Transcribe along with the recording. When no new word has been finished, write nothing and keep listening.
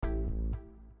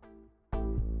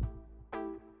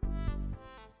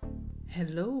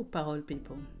Hello, parole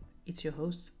people. It's your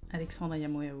host, Alexandra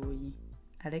Yamoyawoyi,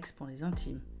 Alex pour les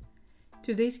intimes.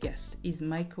 Today's guest is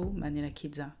Michael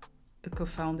Manilakidza, a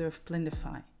co-founder of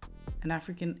Plendify, an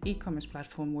African e-commerce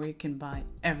platform where you can buy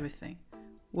everything.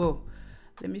 Whoa,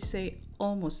 let me say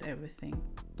almost everything,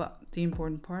 but the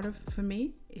important part for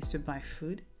me is to buy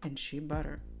food and shea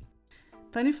butter.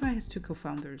 Plendify has two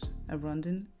co-founders, a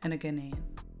Rwandan and a Ghanaian.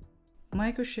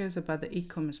 Michael shares about the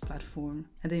e-commerce platform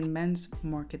and the immense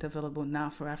market available now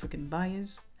for African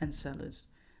buyers and sellers.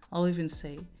 I'll even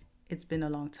say it's been a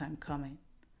long time coming.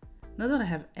 Not that I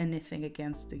have anything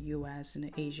against the US and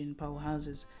the Asian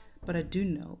powerhouses, but I do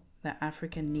know that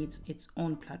Africa needs its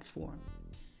own platform.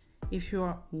 If you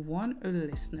are one early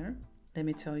listener, let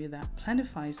me tell you that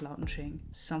Plendify is launching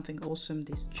something awesome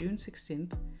this June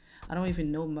 16th. I don't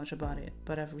even know much about it,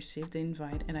 but I've received the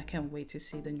invite and I can't wait to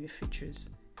see the new features.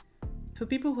 For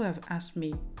people who have asked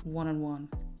me one-on-one,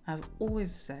 I've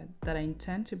always said that I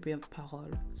intend to build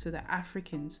Parole so that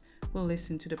Africans will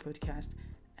listen to the podcast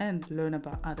and learn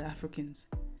about other Africans.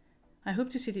 I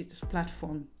hope to see this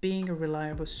platform being a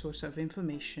reliable source of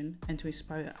information and to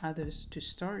inspire others to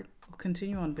start or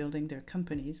continue on building their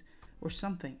companies or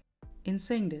something. In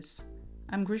saying this,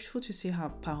 I'm grateful to see how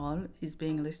Parole is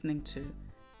being listened to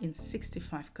in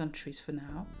 65 countries for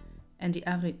now, and the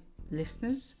avid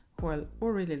listeners who are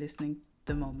already listening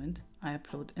the moment I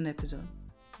upload an episode.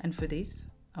 And for this,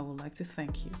 I would like to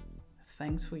thank you.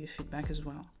 Thanks for your feedback as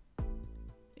well.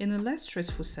 In a less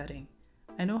stressful setting,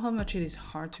 I know how much it is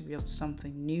hard to build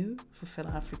something new for fellow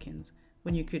Africans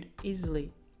when you could easily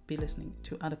be listening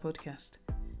to other podcasts.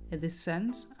 In this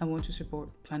sense, I want to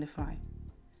support Plendify.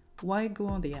 Why go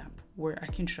on the app where I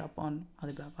can shop on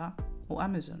Alibaba or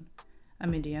Amazon? I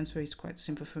mean, the answer is quite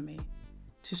simple for me.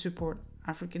 To support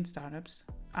African startups,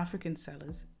 African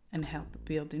sellers, and help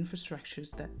build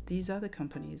infrastructures that these other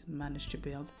companies manage to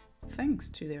build thanks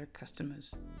to their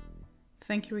customers.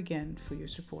 Thank you again for your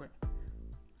support.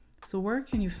 So where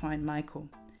can you find Michael?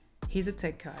 He's a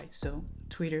tech guy, so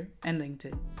Twitter and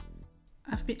LinkedIn.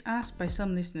 I've been asked by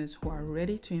some listeners who are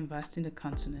ready to invest in the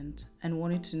continent and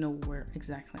wanted to know where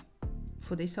exactly.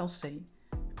 For this I'll say,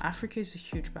 Africa is a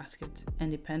huge basket,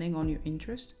 and depending on your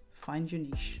interest, find your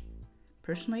niche.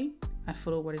 Personally, I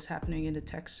follow what is happening in the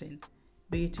tech scene,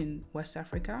 be it in West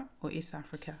Africa or East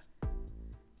Africa.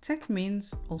 Tech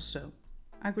means also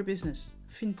agribusiness,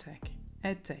 fintech,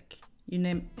 edtech, you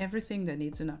name everything that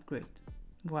needs an upgrade.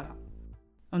 Voila.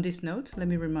 On this note, let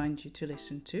me remind you to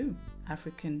listen to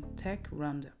African Tech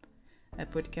Roundup, a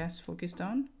podcast focused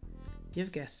on,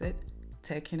 you've guessed it,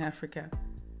 tech in Africa.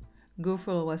 Go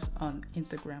follow us on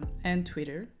Instagram and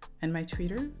Twitter, and my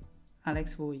Twitter,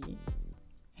 Alex Woyi.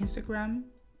 Instagram,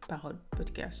 Parole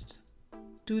Podcast.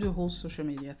 Do the whole social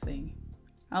media thing.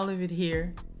 I'll leave it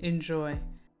here. Enjoy.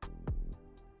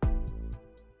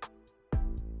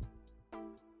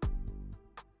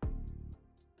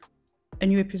 A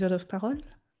new episode of Parole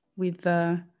with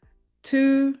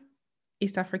two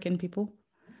East African people.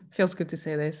 Feels good to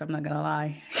say this, I'm not gonna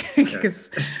lie. Because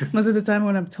most of the time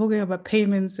when I'm talking about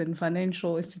payments and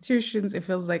financial institutions, it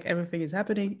feels like everything is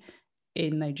happening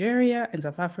in Nigeria, in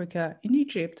South Africa, in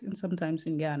Egypt, and sometimes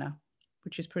in Ghana,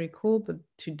 which is pretty cool. But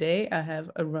today I have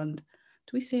a Rwand.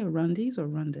 Do we say Rwandese or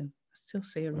Rwandan? I still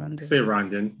say Rwandan. Say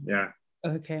Rwandan, yeah.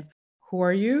 Okay. Who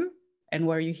are you and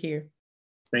why are you here?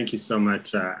 Thank you so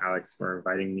much, Alex, for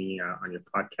inviting me on your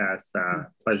podcast.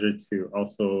 Pleasure to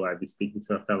also be speaking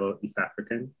to a fellow East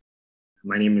African.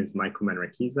 My name is Michael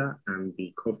Manilakidza. I'm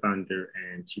the co-founder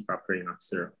and chief operating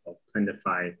officer of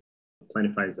Plendify.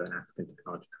 Plendify is an African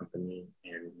technology company,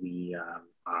 and we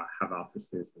have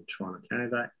offices in Toronto,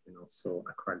 Canada, and also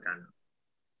Accra,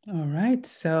 Ghana. All right.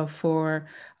 So for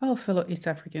our fellow East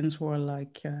Africans who are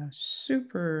like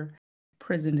super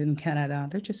present in Canada,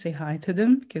 let's just say hi to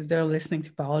them because they're listening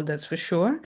to Parole, that's for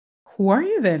sure. Who are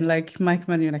you then? Like Mike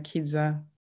Manilakidza?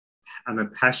 I'm a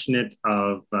passionate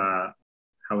of,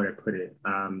 how would I put it?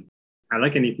 I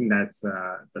like anything that's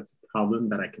a problem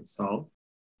that I can solve.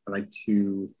 I like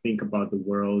to think about the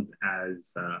world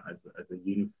as a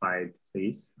unified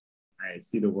place. I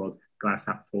see the world glass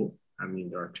half full. I mean,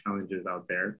 there are challenges out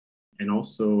there. And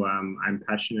also, I'm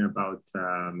passionate about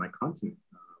my continent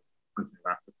of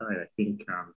Africa. And I think,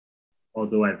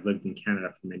 although I've lived in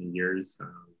Canada for many years,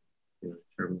 in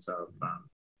terms of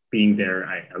being there,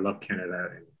 I love Canada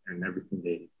and everything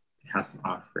it has to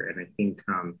offer. And I think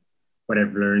what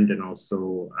I've learned and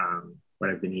also what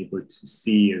I've been able to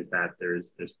see is that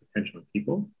there's potential in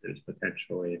people, there's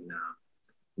potential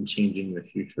in changing the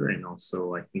future. And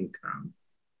also, I think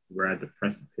we're at the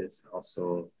precipice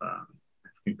also of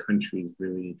African countries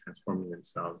really transforming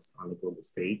themselves on the global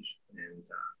stage. And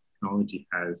technology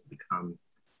has become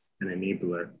an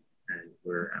enabler, and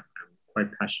I'm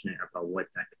quite passionate about what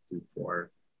that can do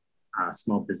for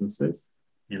small businesses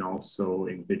and also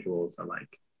individuals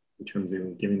alike in terms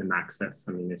of giving them access.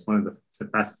 I mean, it's the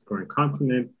fastest growing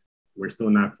continent. We're still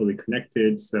not fully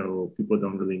connected, so people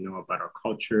don't really know about our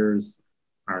cultures,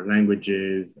 our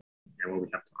languages, and what we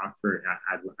have to offer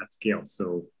at scale.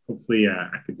 So hopefully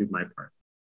I could do my part.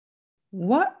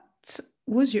 What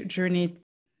was your journey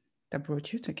that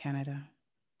brought you to Canada?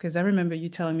 Because I remember you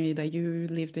telling me that you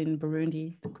lived in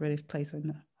Burundi, the greatest place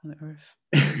on the earth,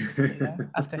 yeah,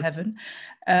 after heaven.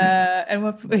 And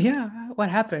what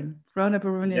happened? Rwanda,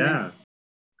 Burundi. Yeah.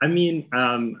 I mean,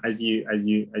 as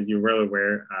you're well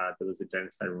aware, there was a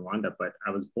genocide in Rwanda, but I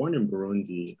was born in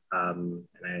Burundi, and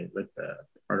I lived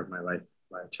part of my life,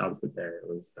 my childhood there. It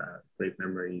was great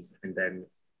memories, and then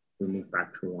we moved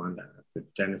back to Rwanda after the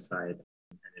genocide,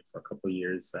 and for a couple of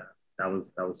years, that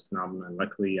was phenomenal. And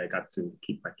luckily, I got to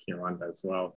keep back in Rwanda as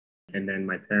well. And then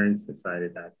my parents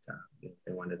decided that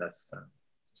they wanted us to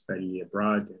study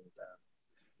abroad, and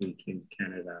we came to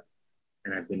Canada.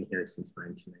 And I've been here since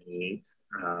 1998.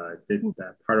 Did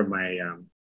part of my,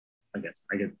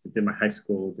 did my high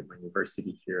school, did my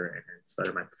university here, and then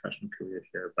started my professional career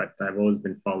here. But I've always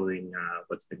been following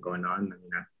what's been going on. I mean,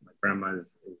 my grandma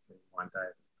is in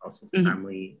Rwanda, also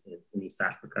family in East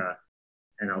Africa,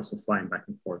 and also flying back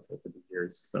and forth over the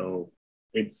years. So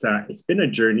it's been a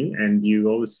journey, and you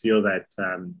always feel that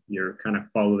you're kind of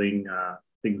following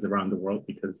things around the world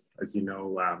because, as you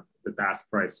know, the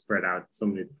diaspora is spread out in so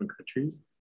many different countries.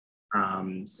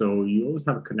 So you always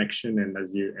have a connection, and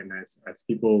as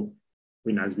people,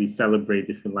 as we celebrate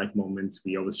different life moments,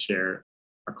 we always share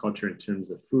our culture in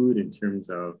terms of food, in terms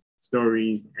of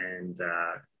stories, and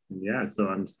so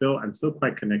I'm still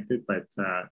quite connected, but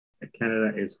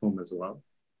Canada is home as well.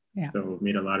 Yeah. So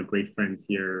made a lot of great friends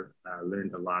here,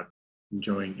 learned a lot,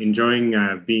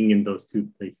 enjoying being in those two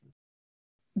places.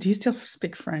 Do you still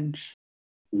speak French?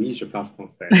 Oui, je parle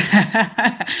français.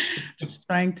 Just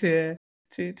trying to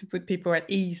put people at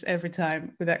ease every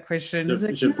time with that question.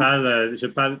 Je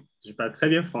parle très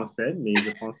bien français, mais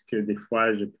je pense que des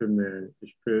fois, je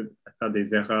peux faire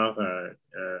des erreurs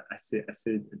assez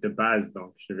de base,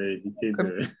 donc je vais éviter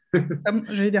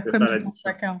je vais dire comme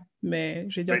chacun, mais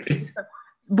je vais dire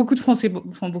beaucoup de Français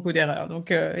font beaucoup d'erreurs, donc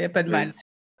il n'y a pas de mal.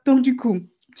 Donc du coup,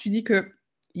 tu dis que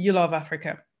you love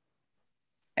Africa.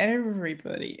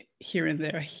 Everybody here and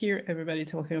there, I hear everybody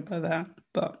talking about that,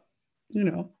 but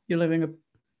you're living a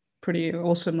pretty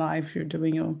awesome life. You're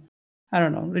doing I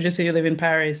don't know, let's just say you live in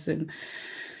Paris and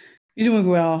you're doing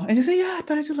well, and you say, yeah,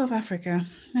 but I do love Africa,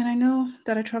 and I know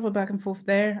that I travel back and forth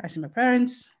there. I see my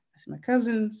parents, I see my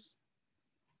cousins.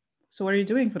 So what are you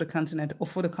doing for the continent or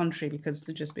for the country? Because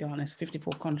let's just be honest,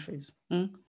 54 countries.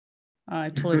 I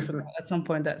totally forgot at some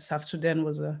point that South Sudan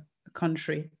was a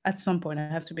country. At some point, I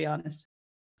have to be honest.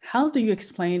 How do you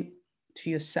explain to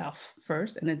yourself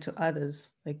first and then to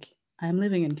others, like, I'm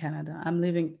living in Canada, I'm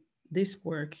living this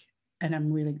work, and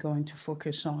I'm really going to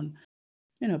focus on,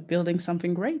 building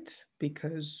something great,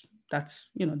 because that's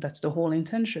the whole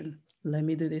intention. Let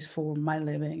me do this for my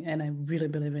living, and I really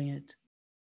believe in it.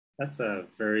 That's a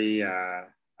very, I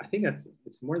think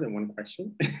it's more than one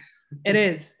question. It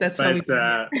is. That's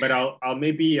but I'll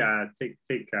maybe try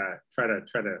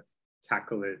to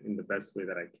tackle it in the best way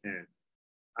that I can.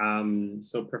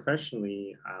 So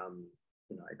professionally,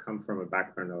 I come from a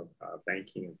background of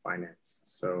banking and finance.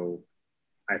 So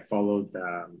I followed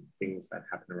things that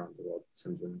happen around the world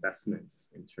in terms of investments,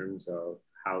 in terms of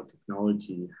how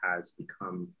technology has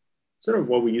become sort of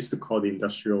what we used to call the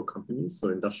industrial companies. So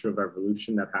industrial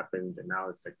revolution that happened, and now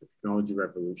it's like the technology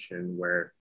revolution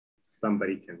where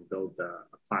somebody can build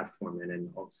a platform and then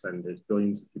all of a sudden there's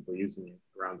billions of people using it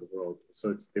around the world.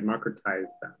 So it's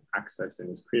democratized access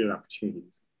and it's created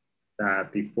opportunities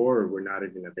that before were not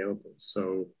even available.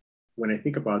 So when I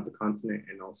think about the continent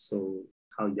and also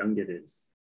how young it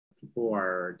is, people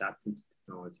are adapting to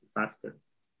technology faster.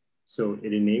 So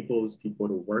it enables people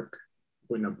to work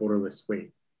in a borderless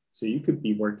way. So you could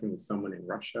be working with someone in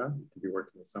Russia, you could be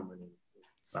working with someone in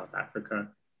South Africa,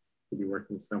 you could be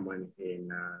working with someone in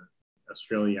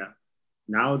Australia.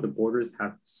 Now the borders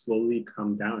have slowly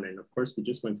come down. And of course, we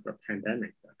just went through a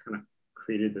pandemic that kind of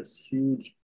created this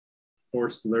huge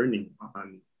forced learning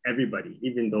on everybody,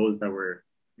 even those that were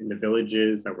in the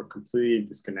villages that were completely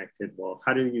disconnected. Well,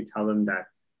 how do you tell them that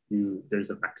there's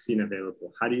a vaccine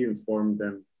available? How do you inform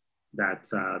them that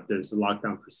there's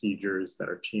lockdown procedures that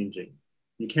are changing?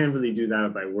 You can't really do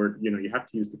that by word. You have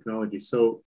to use technology.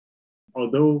 So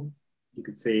although you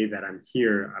could say that I'm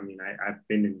here, I mean, I've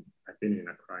been in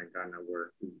Accra and Ghana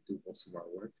where we do most of our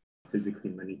work.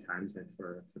 physically many times and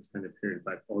for an extended period.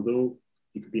 But although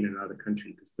you could be in another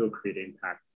country, you could still create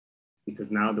impact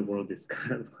because now the world is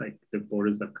kind of like the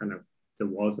borders have kind of, the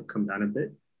walls have come down a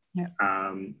bit. Yeah.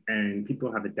 And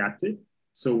people have adapted.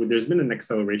 So there's been an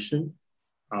acceleration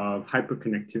of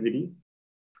hyperconnectivity.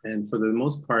 And for the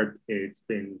most part, it's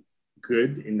been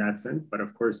good in that sense. But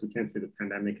of course, we can't say the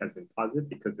pandemic has been positive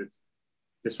because it's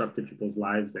disrupted people's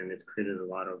lives and it's created a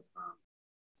lot of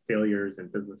failures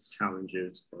and business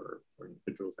challenges for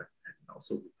individuals and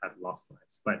also have lost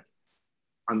lives. But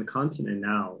on the continent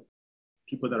now,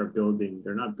 people that are building,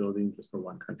 they're not building just for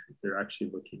one country. They're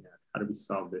actually looking at how do we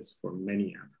solve this for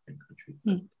many African countries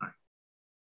at the time.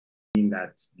 Meaning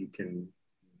that you can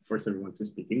force everyone to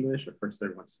speak English or force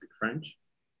everyone to speak French,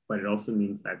 but it also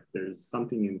means that there's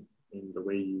something in the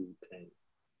way you can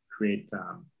create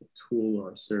a tool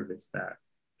or a service that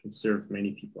can serve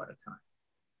many people at a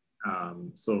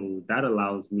time. So that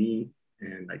allows me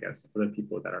and I guess other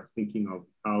people that are thinking of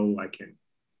how I can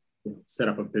set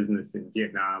up a business in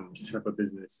Vietnam, set up a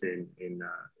business in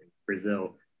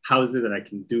Brazil. How is it that I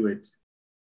can do it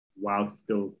while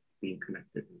still being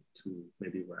connected to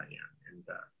maybe where I am? And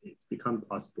it's become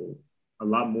possible a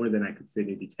lot more than I could say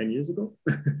maybe 10 years ago.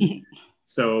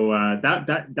 So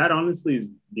that honestly is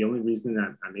the only reason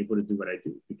that I'm able to do what I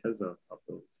do is because of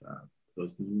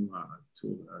those new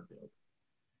tools that are available.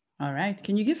 All right.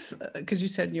 Can you give, because you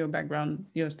said your background,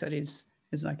 your studies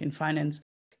is like in finance.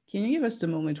 Can you give us the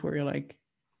moment where you're like,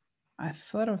 I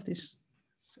thought of this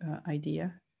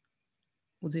idea?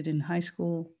 Was it in high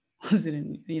school? Was it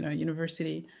in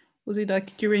university? Was it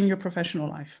like during your professional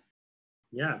life?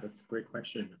 Yeah, that's a great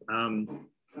question.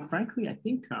 Frankly, I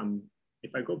think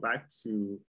if I go back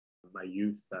to my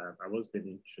youth, I've always been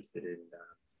interested in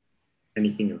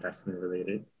anything investment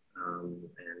related,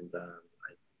 and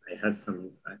I had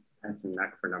some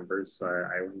knack for numbers, so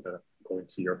I ended up going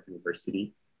to York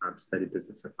University, studied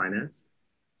business and finance.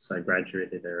 So I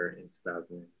graduated there in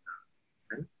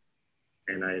 2010,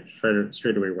 and I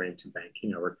straight away went into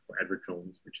banking. I worked for Edward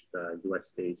Jones, which is a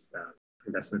US-based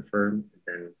investment firm, and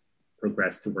then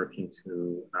progressed to working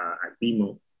at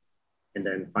BMO, and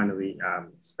then finally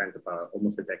spent about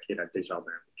almost a decade at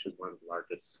Desjardins, which is one of the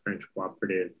largest French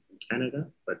cooperatives in Canada,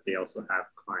 but they also have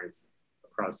clients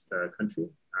across the country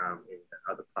in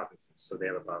other provinces. So they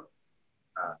have about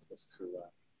close to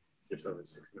just over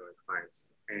 6 million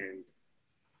clients. And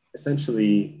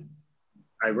essentially,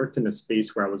 I worked in a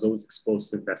space where I was always exposed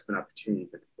to investment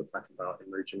opportunities that people talk about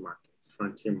emerging markets,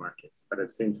 frontier markets. But at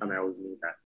the same time, I always knew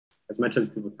that as much as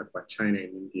people talk about China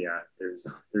and India,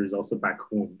 there's also back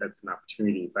home that's an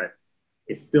opportunity, but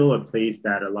it's still a place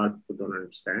that a lot of people don't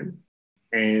understand.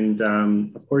 And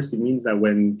of course, it means that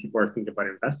when people are thinking about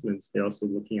investments, they're also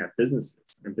looking at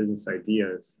businesses and business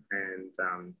ideas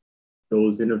and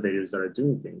those innovators that are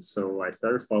doing things. So I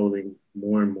started following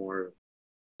more and more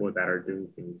people that are doing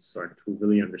things so to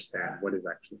really understand what is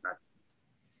actually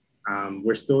happening.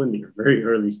 We're still in the very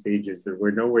early stages.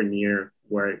 We're nowhere near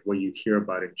what you hear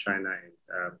about in China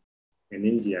and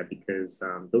India because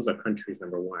those are countries,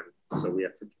 number one. So we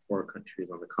have 54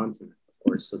 countries on the continent, of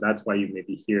course. So that's why you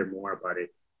maybe hear more about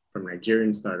it from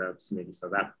Nigerian startups, maybe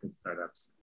South African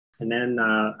startups. And then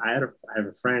I have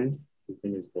a friend, his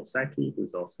name is Bosaki,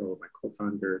 who's also my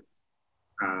co-founder.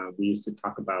 We used to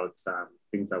talk about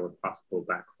things that were possible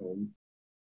back home.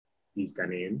 He's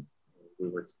Ghanaian. We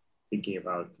were thinking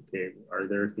about, okay, are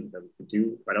there things that we could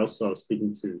do? But also I was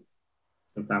speaking to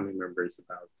some family members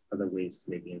about other ways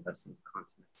to maybe invest in the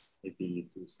continent, maybe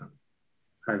do some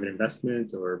private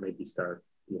investment or maybe start,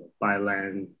 buy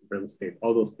land, real estate,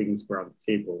 all those things were on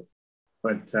the table.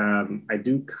 But I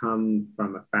do come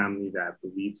from a family that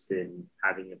believes in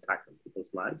having impact on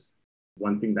people's lives.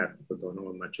 One thing that people don't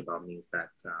know much about me is that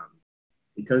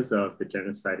because of the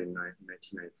genocide in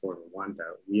 1994 in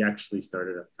Rwanda, we actually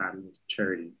started a family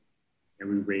charity and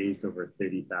we raised over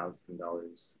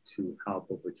 $30,000 to help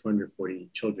over 240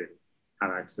 children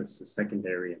have access to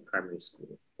secondary and primary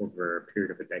school over a period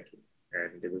of a decade.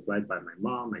 And it was led by my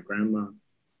mom, my grandma,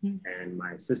 and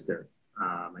my sister.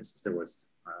 My sister was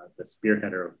the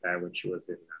spearheader of that when she was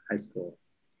in high school.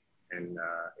 And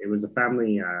it was a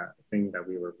family thing that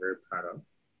we were very proud of.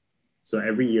 So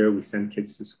every year we sent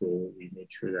kids to school. We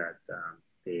made sure that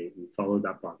we followed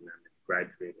up on them and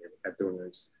graduated. We had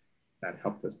donors that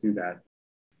helped us do that.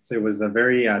 So it was a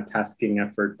very tasking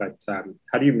effort, but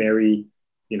how do you marry,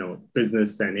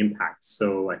 business and impact?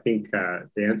 So I think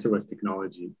the answer was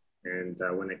technology. And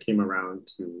when I came around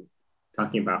to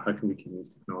talking about how we can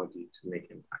use technology to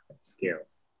make impact at scale,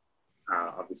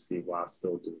 obviously while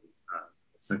still doing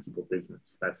sensible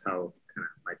business, that's how kind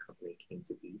of my company came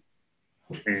to be.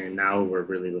 And now we're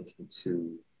really looking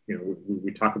to,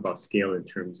 we talk about scale in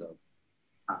terms of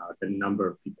the number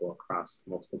of people across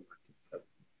multiple markets. So,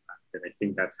 and I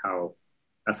think that's how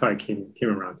I came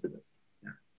around to this. Yeah.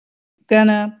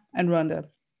 Ghana and Rwanda.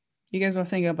 You guys are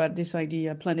thinking about this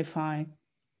idea, Plentify.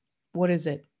 What is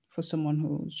it for someone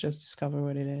who's just discovered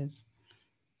what it is?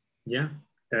 Yeah,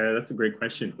 that's a great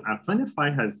question.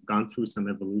 Plentify has gone through some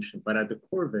evolution, but at the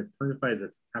core of it, Plentify is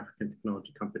an African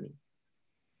technology company.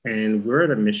 And we're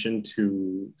at a mission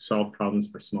to solve problems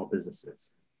for small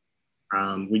businesses.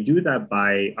 We do that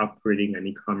by operating an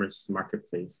e-commerce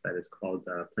marketplace that is called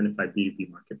Plentify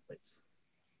B2B Marketplace.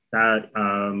 That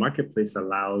marketplace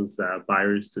allows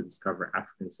buyers to discover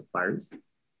African suppliers.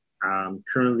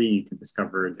 Currently, you can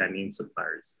discover Ghanaian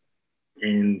suppliers.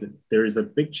 And there's a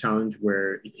big challenge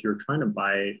where if you're trying to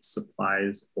buy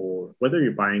supplies, or whether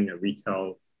you're buying a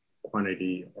retail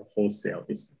quantity or wholesale,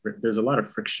 there's a lot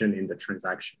of friction in the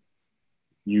transaction.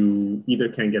 You either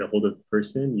can't get a hold of the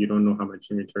person, you don't know how much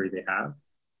inventory they have,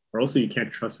 or also you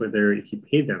can't trust whether if you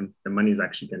pay them, the money is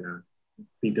actually going to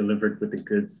be delivered with the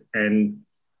goods. And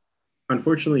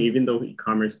unfortunately, even though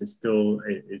e-commerce is still,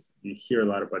 you hear a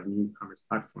lot about new e-commerce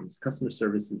platforms, customer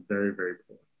service is very, very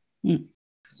poor. Mm.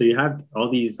 So you have all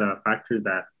these factors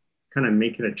that kind of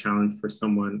make it a challenge for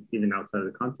someone even outside of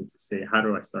the continent to say, how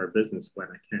do I start a business when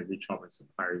I can't reach all my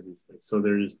suppliers these days? So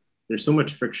there's so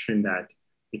much friction that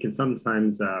it can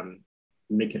sometimes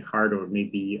make it hard, or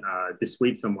maybe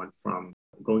dissuade someone from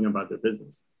going about their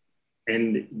business.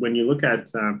 And when you look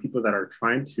at people that are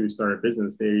trying to start a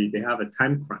business, they have a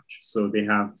time crunch. So they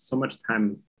have so much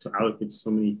time to allocate to so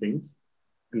many things.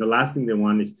 And the last thing they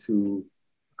want is to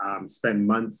spend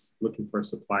months looking for a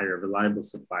supplier, a reliable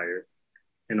supplier,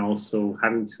 and also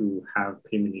having to have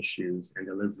payment issues and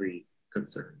delivery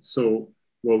concerns. So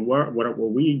what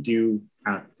we do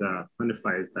at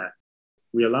Plentify is that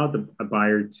we allow a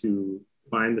buyer to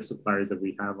find the suppliers that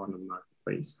we have on the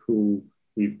marketplace who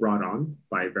we've brought on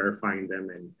by verifying them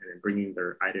and bringing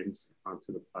their items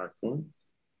onto the platform.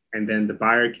 And then the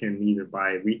buyer can either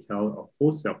buy retail or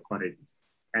wholesale quantities.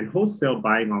 And wholesale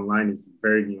buying online is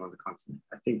very new on the continent.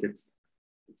 I think it's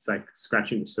like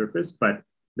scratching the surface, but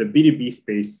the B2B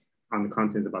space on the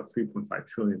continent is about $3.5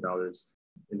 trillion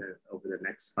over the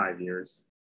next 5 years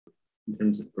in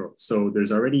terms of growth. So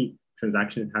there's already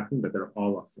transactions happening, but they're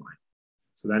all offline.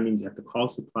 So that means you have to call a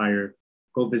supplier,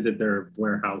 go visit their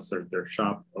warehouse or their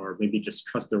shop, or maybe just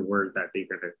trust their word that they're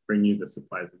going to bring you the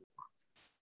supplies that you want.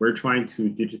 We're trying to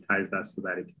digitize that so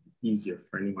that it can be easier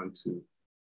for anyone to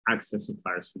access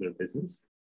suppliers for their business.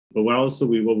 But we also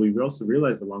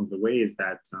realized along the way is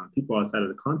that people outside of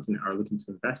the continent are looking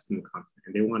to invest in the continent,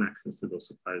 and they want access to those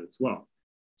suppliers as well.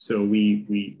 So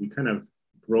we kind of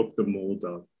broke the mold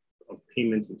of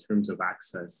payments in terms of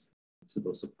access to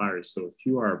those suppliers. So if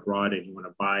you are abroad and you want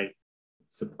to buy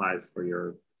supplies for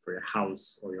your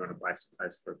house, or you want to buy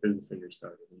supplies for a business that you're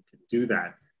starting, you can do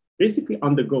that basically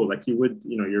on the go, like you would,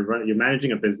 you're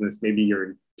managing a business, maybe you're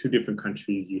in 2 different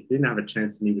countries, you didn't have a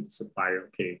chance to meet with the supplier.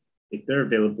 Okay, if they're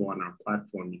available on our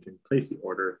platform, you can place the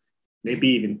order, maybe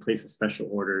even place a special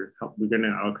order.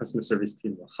 Our customer service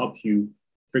team will help you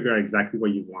figure out exactly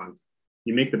what you want.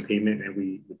 You make the payment, and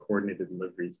we coordinate the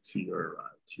deliveries to your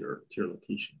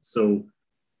location. So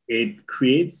it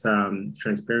creates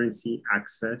transparency,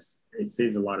 access. It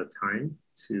saves a lot of time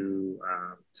to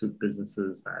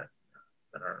businesses that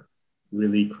are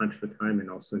really crunched for time,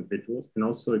 and also individuals, and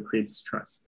also it creates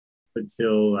trust.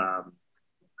 Until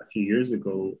a few years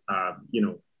ago,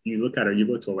 you look at it, you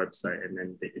go to a website, and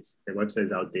then the website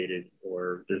is outdated,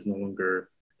 or there's no longer,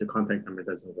 the contact number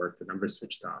doesn't work, the number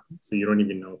switched off. So you don't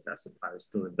even know if that supplier is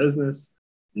still in business.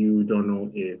 You don't know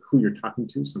who you're talking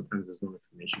to. Sometimes there's no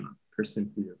information on the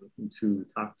person who you're looking to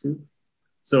talk to.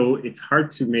 So it's hard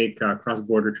to make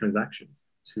cross-border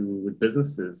transactions with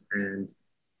businesses. And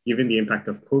given the impact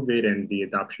of COVID and the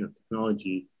adoption of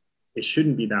technology, it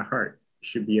shouldn't be that hard. It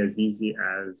should be as easy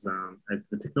as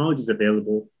the technology is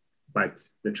available, but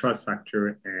the trust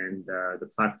factor and the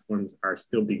platforms are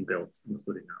still being built,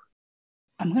 including ours.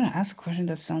 I'm going to ask a question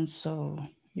that sounds so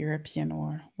European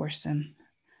or Western.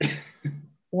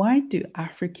 Why do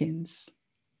Africans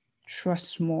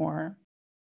trust more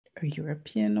a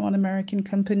European or an American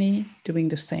company doing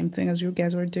the same thing as you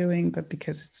guys were doing, but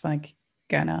because it's like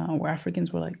Ghana, where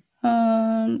Africans were like,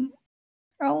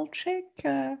 I'll check,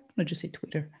 not just say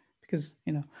Twitter, because,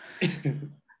 and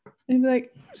be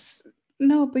like,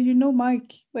 no, but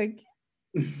Mike, like,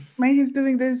 Mike is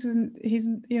doing this, and he's,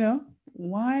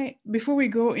 why? Before we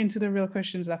go into the real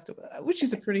questions after, which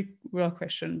is a pretty real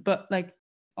question, but like,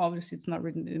 obviously it's not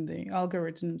written in the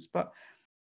algorithms, but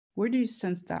where do you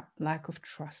sense that lack of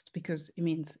trust? Because it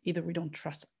means either we don't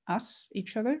trust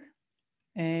each other,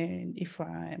 And if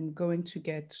I'm going to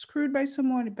get screwed by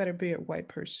someone, it better be a white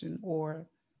person or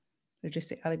let's just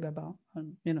say Alibaba,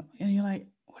 and you're like,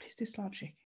 what is this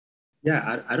logic?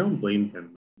 Yeah, I don't blame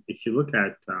them. If you look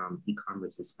at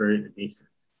e-commerce, it's very nascent.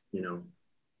 You know,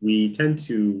 we tend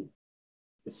to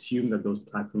assume that those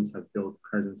platforms have built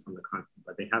presence on the continent,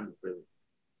 but they haven't really.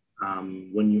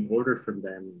 When you order from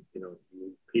them, you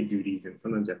pay duties and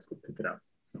sometimes you have to go pick it up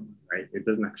somewhere, right? It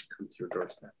doesn't actually come to your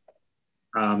doorstep.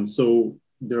 So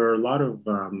there are a lot of,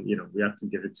 we have to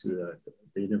give it to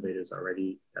the innovators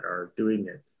already that are doing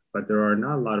it, but there are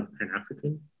not a lot of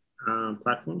Pan-African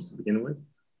platforms to begin with.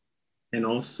 And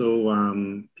also,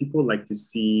 people like to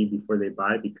see before they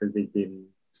buy because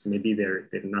so maybe they're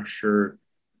not sure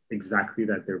exactly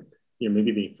that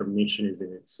maybe the information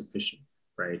isn't sufficient,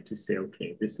 right? To say,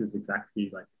 okay, this is exactly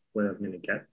like what I'm going to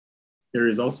get. There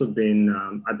has also been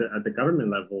at the government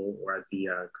level or at the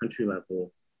country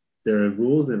level, the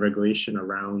rules and regulation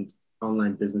around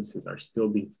online businesses are still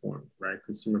being formed, right?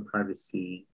 Consumer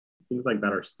privacy, things like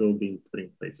that are still being put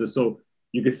in place. So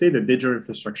you could say the digital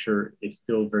infrastructure is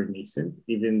still very nascent.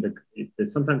 Even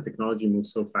sometimes technology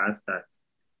moves so fast that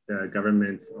the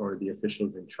governments or the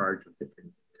officials in charge of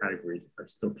different categories are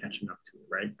still catching up to it,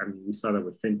 right? I mean, we saw that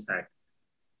with fintech.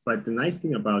 But the nice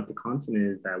thing about the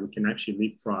continent is that we can actually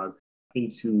leapfrog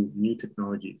into new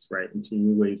technologies, right? Into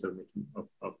new ways of making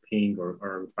of paying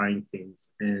or buying things.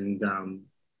 And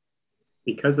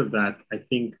because of that, I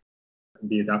think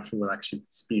the adoption will actually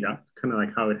speed up, kind of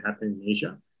like how it happened in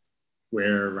Asia,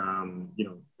 where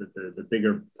the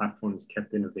bigger platforms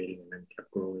kept innovating and then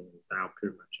kept growing. And now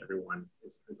pretty much everyone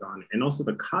is on it. And also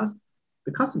the cost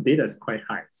of data is quite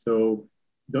high. So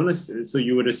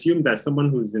you would assume that someone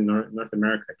who's in North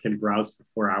America can browse for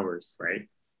 4 hours, right?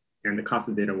 And the cost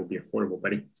of data will be affordable.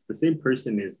 But if the same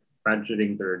person is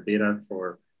budgeting their data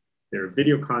for their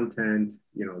video content,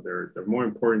 their more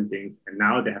important things, and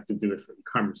now they have to do it for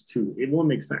e-commerce too, it won't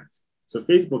make sense. So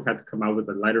Facebook had to come out with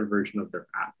a lighter version of their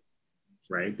app,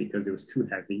 right? Because it was too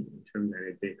heavy in terms of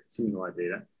it consumed a lot of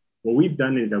data. What we've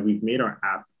done is that we've made our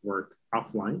app work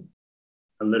offline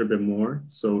a little bit more.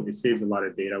 So it saves a lot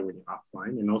of data when you're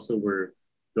offline. And also we're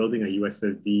building a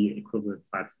USSD equivalent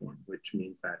platform, which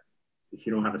means that if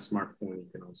you don't have a smartphone, you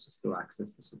can also still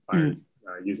access the suppliers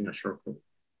using a shortcode.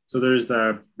 So there's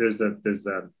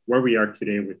where we are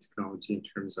today with technology in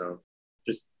terms of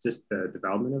just the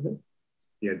development of it,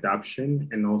 the adoption,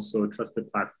 and also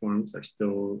trusted platforms are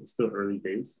still early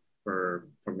days for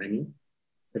many.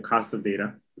 The cost of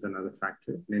data is another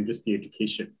factor, and then just the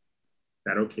education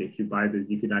that, okay, if you buy this,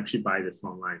 you can actually buy this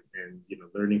online, and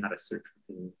learning how to search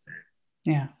for things. And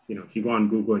Yeah. if you go on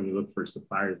Google and you look for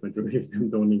suppliers, majority of them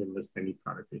don't even list any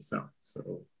product they sell.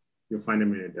 So you'll find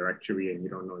them in a directory and you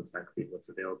don't know exactly what's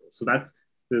available. So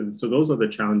those are the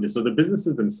challenges. So the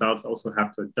businesses themselves also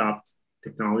have to adopt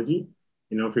technology,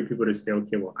 for people to say,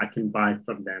 okay, well, I can buy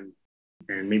from them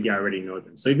and maybe I already know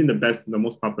them. So even the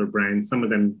most popular brands, some of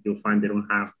them you'll find they don't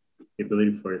have the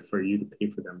ability for you to pay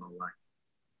for them online.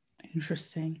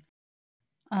 Interesting.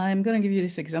 I'm going to give you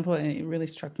this example, and it really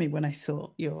struck me when I saw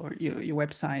your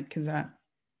website, because I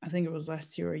think it was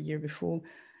last year or a year before.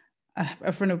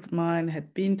 A friend of mine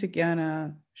had been to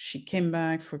Ghana. She came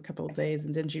back for a couple of days,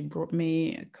 and then she brought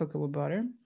me cocoa butter.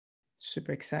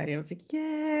 Super excited. I was like,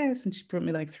 yes. And she brought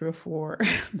me like 3 or 4.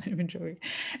 Not even joking.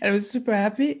 And I was super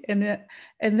happy. And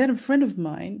then a friend of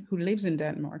mine who lives in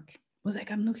Denmark was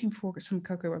like, I'm looking for some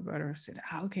cocoa butter. I said,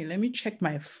 okay, let me check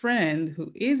my friend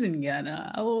who is in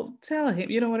Ghana. I will tell him,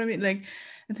 you know what I mean? Like,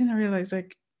 and then I realized,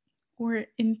 like, we're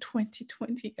in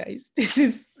 2020, guys. This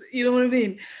is, you know what I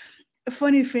mean? A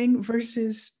funny thing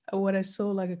versus what I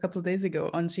saw like a couple of days ago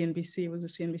on CNBC. It was a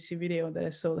CNBC video that I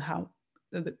saw how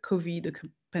the COVID, the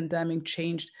pandemic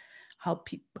changed how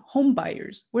home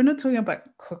buyers. We're not talking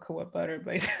about cocoa butter,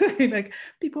 but like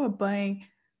people are buying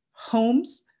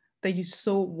homes that you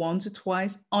saw once or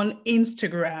twice on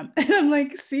Instagram. And I'm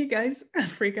like, see, guys,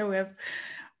 Africa, we have,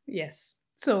 yes.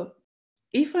 So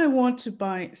if I want to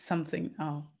buy something,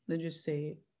 let's just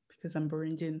say, because I'm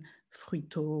Burundian,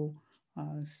 frito,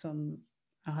 some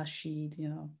arachide,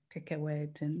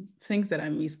 cacahuete, and things that I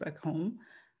miss back home,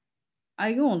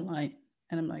 I go online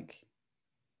and I'm like,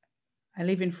 I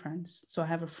live in France, so I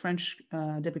have a French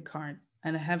debit card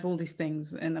and I have all these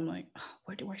things, and I'm like, oh,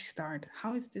 where do I start?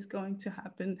 How is this going to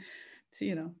happen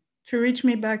to reach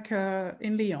me back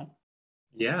in Lyon?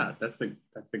 Yeah, that's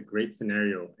a great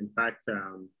scenario. In fact,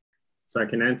 so I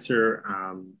can answer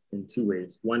in 2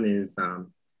 ways. One is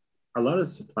a lot of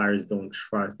suppliers don't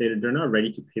trust, they're not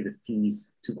ready to pay the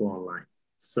fees to go online.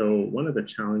 So one of the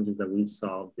challenges that we've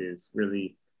solved is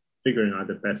really figuring out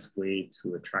the best way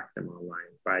to attract them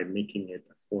online by making it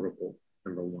affordable,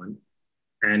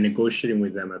 and negotiating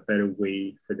with them a better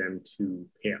way for them to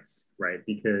pay us, right?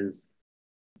 Because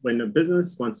when a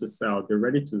business wants to sell, they're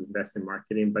ready to invest in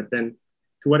marketing, but then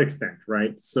to what extent,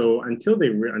 right? So until they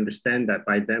understand that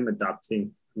by them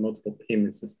adopting multiple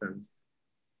payment systems,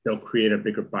 they'll create a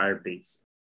bigger buyer base.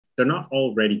 They're not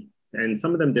all ready. And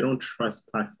some of them, they don't trust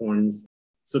platforms.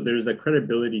 So there's a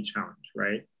credibility challenge,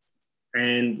 right?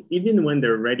 And even when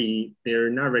they're ready, they're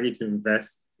not ready to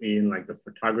invest in like the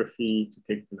photography to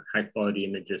take high quality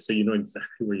images. So you know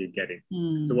exactly where you're getting.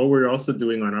 So what we're also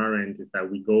doing on our end is that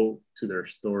we go to their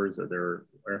stores or their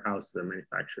warehouse, their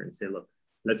manufacturer and say, look,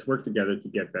 let's work together to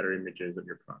get better images of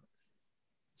your products.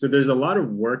 So there's a lot of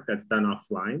work that's done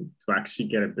offline to actually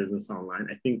get a business online.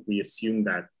 I think we assume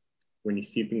that when you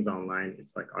see things online,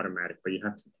 it's like automatic, but you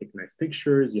have to take nice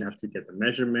pictures. You have to get the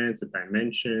measurements, the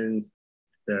dimensions,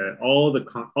 all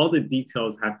the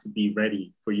details have to be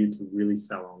ready for you to really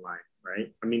sell online,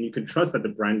 right? I mean, you can trust that the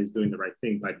brand is doing the right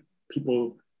thing, but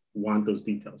people want those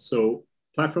details. So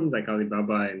platforms like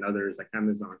Alibaba and others like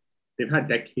Amazon, they've had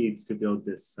decades to build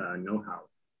this know-how.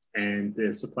 And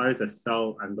the suppliers that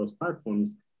sell on those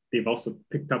platforms, they've also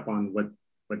picked up on what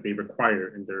they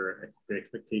require in their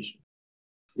expectation.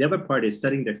 The other part is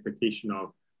setting the expectation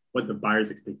of what the buyer's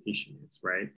expectation is,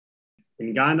 right?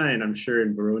 In Ghana, and I'm sure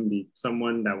in Burundi,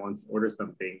 someone that wants to order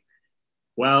something,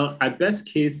 well, at best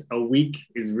case, a week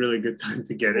is really good time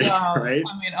to get it, right?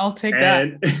 I mean, I'll take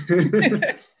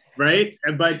that. Right?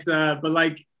 But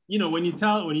like, you know, when you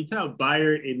tell a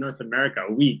buyer in North America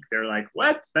a week, they're like,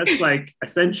 what? That's like a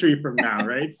century from now,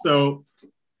 right? So,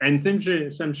 and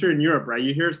I'm sure in Europe, right?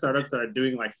 You hear startups that are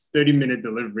doing like 30-minute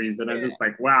deliveries, and I'm just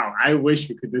like, wow, I wish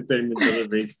we could do 30-minute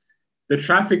deliveries. The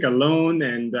traffic alone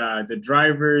and the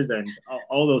drivers and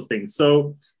all those things.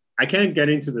 So I can't get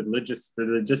into the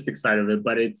logistics side of it,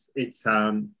 but it's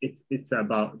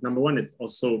about, number one, it's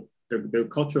also the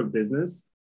culture of business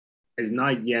is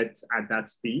not yet at that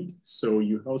speed. So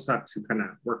you also have to kind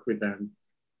of work with them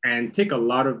and take a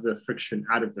lot of the friction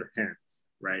out of their hands,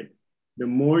 right? The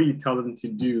more you tell them to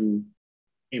do,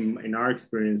 in our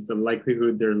experience, the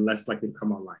likelihood they're less likely to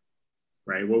come online,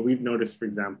 right? What we've noticed, for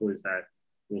example, is that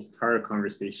we'll start a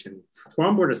conversation. To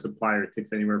onboard a supplier, it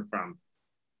takes anywhere from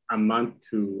a month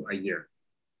to a year.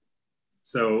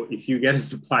 So if you get a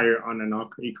supplier on an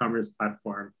e-commerce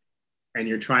platform and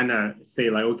you're trying to say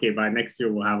like, okay, by next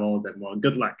year we'll have all of them, well,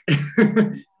 good luck.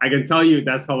 I can tell you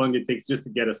that's how long it takes just to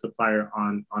get a supplier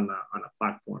on a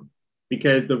platform,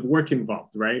 because the work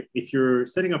involved, right? If you're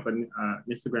setting up an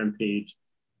Instagram page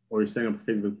or you're setting up a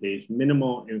Facebook page,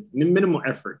 minimal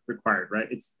effort required, right?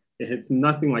 It's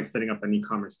nothing like setting up an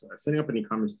e-commerce store. Setting up an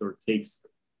e-commerce store takes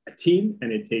a team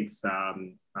and it takes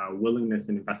willingness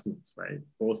and investments, right?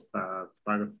 Both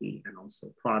photography and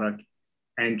also product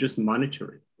and just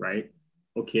monitoring, right?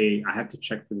 Okay, I have to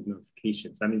check for the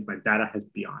notifications. That means my data has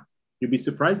to be on. You'll be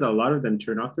surprised that a lot of them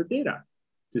turn off their data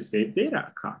to save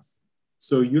data costs.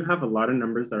 So you have a lot of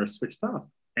numbers that are switched off.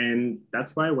 And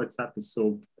that's why WhatsApp is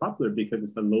so popular, because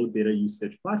it's a low data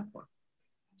usage platform.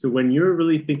 So when you're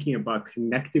really thinking about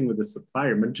connecting with a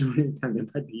supplier, majority of the time they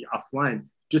might be offline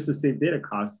just to save data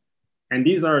costs. And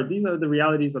these are the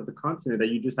realities of the continent that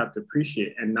you just have to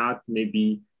appreciate and not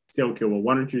maybe say, okay, well,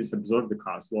 why don't you just absorb the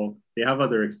cost? Well, they have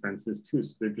other expenses too.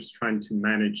 So they're just trying to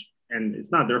manage, and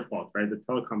it's not their fault, right? The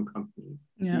telecom companies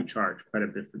do charge quite a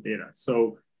bit for data.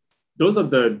 So those are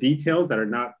the details that are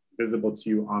not visible to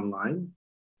you online.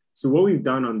 So what we've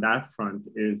done on that front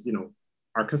is, you know,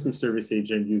 our customer service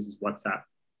agent uses WhatsApp.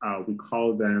 We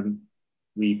call them,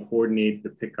 we coordinate the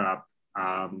pickup.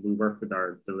 We work with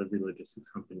our delivery logistics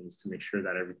companies to make sure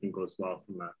that everything goes well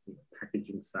from the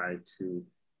packaging side to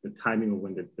the timing of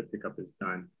when the pickup is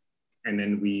done. And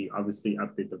then we obviously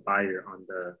update the buyer on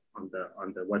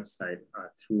the website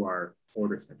through our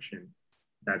order section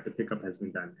that the pickup has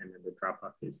been done and then the drop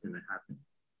off is going to happen.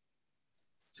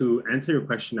 To answer your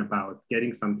question about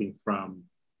getting something from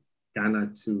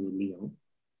Ghana to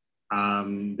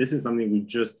Lyon, this is something we're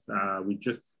just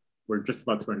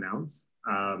about to announce.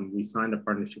 We signed a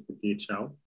partnership with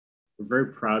DHL. We're very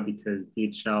proud because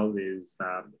DHL is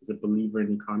a believer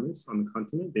in e-commerce on the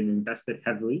continent. They've invested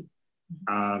heavily,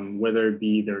 whether it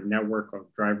be their network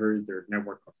of drivers, their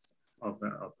network of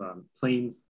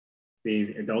planes,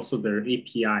 and also their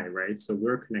API, right? So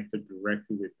we're connected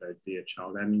directly with the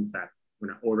DHL. That means that when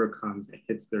an order comes, it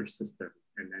hits their system,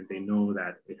 and then they know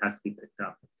that it has to be picked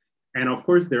up. And of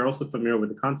course, they're also familiar with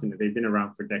the continent. They've been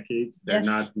around for decades. They're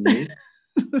not new.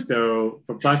 So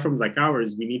for platforms like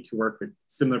ours, we need to work with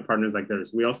similar partners like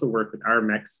theirs. We also work with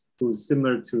Aramex, who's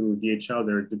similar to DHL.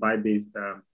 They're a Dubai-based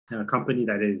company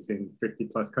that is in 50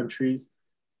 plus countries.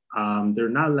 They're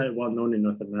not like well known in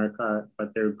North America,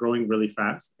 but they're growing really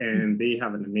fast, and they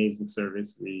have an amazing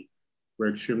service. We're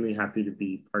extremely happy to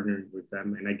be partnering with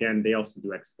them. And again, they also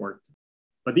do export.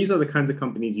 But these are the kinds of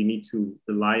companies you need to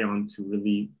rely on to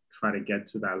really try to get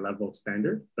to that level of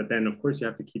standard. But then, of course, you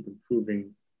have to keep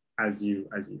improving as you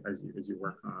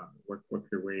work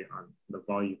your way on the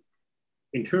volume.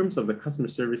 In terms of the customer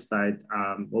service side,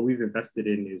 what we've invested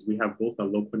in is we have both a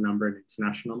local number and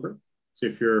international number. So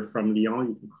if you're from Lyon,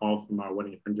 you can call from our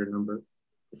 1-800 number.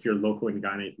 If you're local in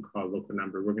Ghana, you can call a local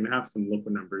number. We're going to have some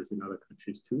local numbers in other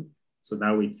countries too. So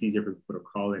that way it's easier for people to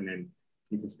call in and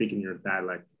you can speak in your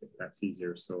dialect if that's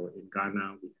easier. So in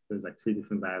Ghana, there's like 3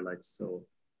 different dialects. So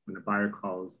when a buyer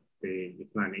calls,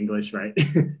 it's not in English, right?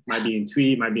 Might be in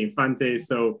Twi, might be in Fante.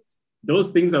 So those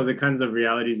things are the kinds of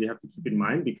realities you have to keep in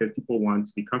mind because people want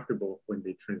to be comfortable when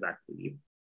they transact with you.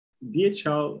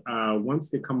 DHL,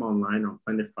 once they come online on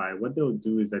Plendify, what they'll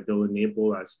do is that they'll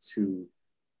enable us to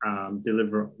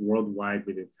deliver worldwide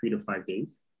within 3 to 5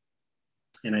 days.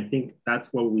 And I think that's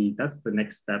the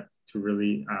next step to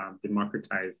really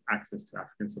democratize access to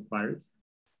African suppliers.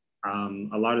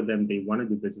 A lot of them, they want to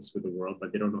do business with the world,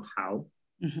 but they don't know how.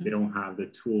 Mm-hmm. They don't have the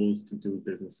tools to do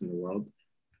business in the world.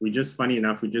 Funny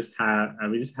enough, we just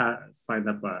signed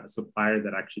up a supplier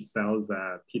that actually sells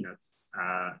peanuts,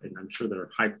 and I'm sure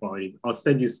they're high quality. I'll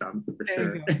send you some for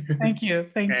sure. Thank you.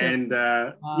 And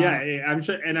yeah, I'm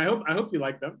sure, and I hope you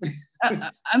like them.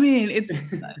 I mean, it's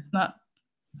not.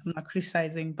 I'm not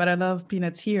criticizing, but I love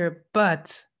peanuts here.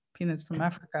 But peanuts from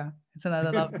Africa, it's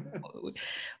another level.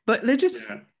 But let's just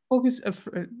focus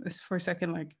for a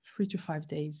second, like 3 to 5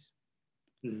 days.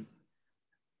 Mm.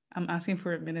 I'm asking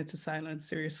for a minute of silence.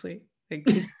 Seriously, like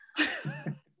this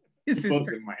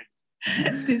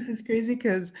is crazy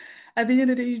because at the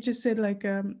end of the day, you just said like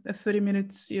 30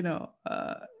 minutes.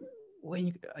 When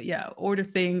you order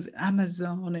things,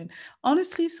 Amazon, and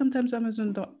honestly, sometimes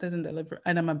Amazon doesn't deliver,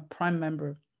 and I'm a Prime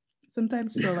member.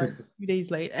 Sometimes so like 2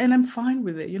 days late, and I'm fine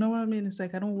with it. You know what I mean? It's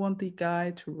like I don't want the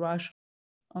guy to rush,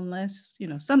 unless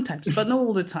sometimes, but not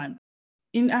all the time.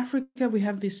 In Africa, we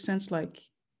have this sense like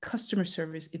customer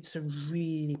service, it's a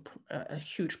really a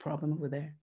huge problem over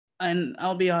there. And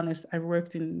I'll be honest, I've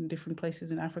worked in different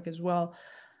places in Africa as well.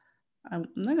 I'm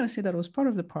not going to say that was part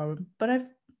of the problem, but I've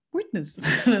witnessed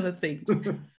other things.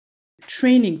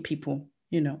 Training people,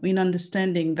 in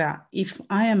understanding that if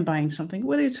I am buying something,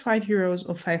 whether it's €5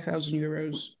 or 5,000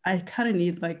 euros, I kind of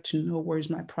need like to know where's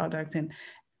my product and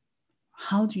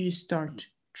how do you start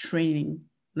training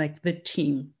like the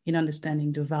team in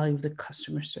understanding the value of the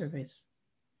customer service.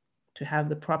 To have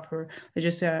the proper, let's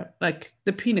just say, like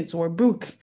the peanuts or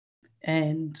book,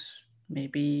 and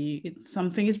maybe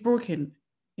something is broken.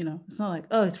 It's not like,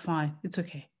 oh, it's fine, it's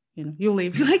okay. You'll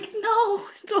leave. You're like, no,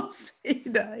 don't say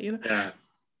that. Yeah,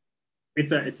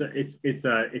 it's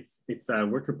a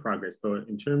work in progress. But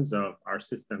in terms of our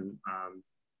system,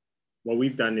 what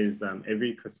we've done is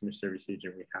every customer service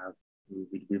agent we have,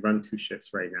 we run 2 shifts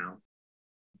right now.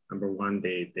 Number one,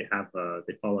 they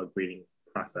follow a greeting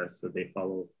process. So they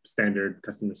follow standard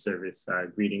customer service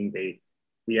greeting.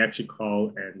 We actually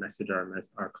call and message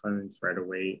our clients right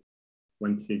away.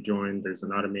 Once you join, there's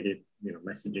an automated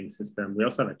messaging system. We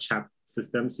also have a chat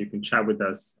system, so you can chat with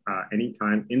us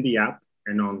anytime in the app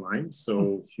and online.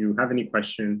 So if you have any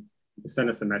question, you can send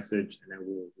us a message and then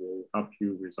we'll help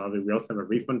you resolve it. We also have a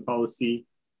refund policy.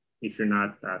 If you're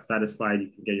not satisfied, you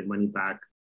can get your money back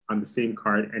on the same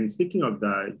card. And speaking of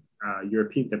the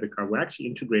European debit card, we're actually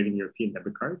integrating European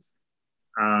debit cards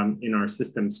in our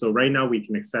system. So right now we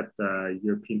can accept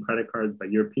European credit cards,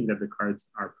 but European debit cards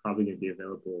are probably going to be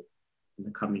available in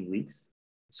the coming weeks.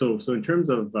 So in terms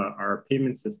of our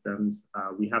payment systems,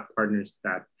 we have partners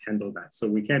that handle that. So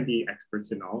we can't be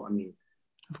experts in all. I mean,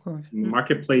 of course,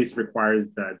 marketplace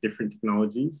requires different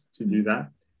technologies to do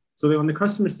that. So on the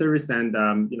customer service end,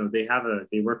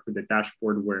 they work with a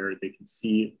dashboard where they can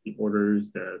see the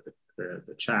orders, the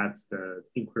chats, the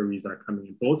inquiries that are coming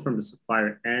in, both from the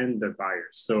supplier and the buyer.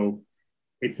 So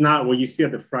it's not what you see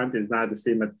at the front is not the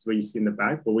same as what you see in the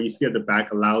back, but what you see at the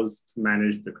back allows to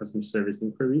manage the customer service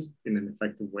inquiries in an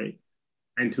effective way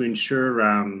and to ensure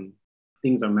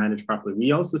things are managed properly.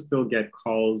 We also still get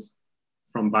calls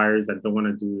from buyers that don't want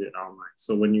to do it online.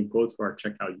 So when you go to our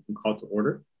checkout, you can call to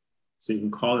order. So you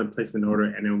can call and place an order,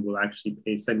 and then we'll actually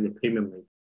send you a payment link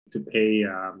to pay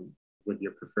with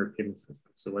your preferred payment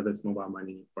system. So whether it's mobile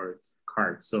money or it's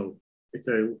card. So it's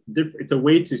a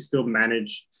way to still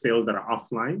manage sales that are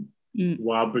offline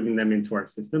while bringing them into our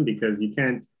system, because you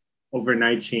can't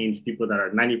overnight change people that are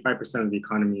 95% of the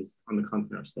economies on the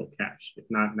continent are still cash, if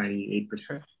not 98%.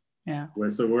 Sure. Yeah.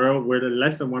 So we're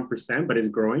less than 1%, but it's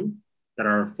growing. that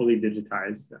are fully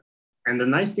digitized. And the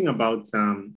nice thing about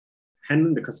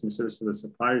handling the customer service for the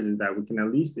suppliers is that we can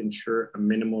at least ensure a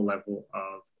minimal level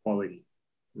of quality,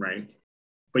 right?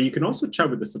 But you can also chat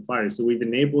with the suppliers. So we've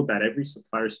enabled that every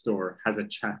supplier store has a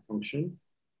chat function.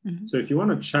 Mm-hmm. So if you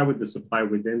want to chat with the supplier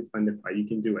within Plendify, you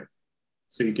can do it.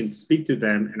 So you can speak to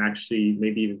them and actually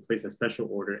maybe even place a special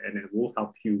order, and it will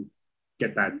help you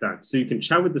get that done. So you can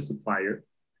chat with the supplier.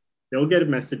 They'll get a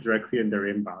message directly in their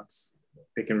inbox.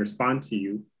 They can respond to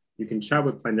you. You can chat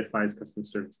with Plendify's customer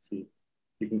service team.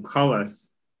 You can call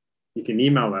us. You can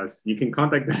email us. You can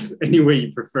contact us any way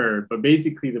you prefer. But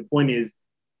basically, the point is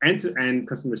end-to-end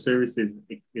customer service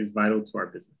is vital to our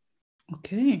business.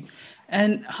 Okay.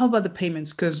 And how about the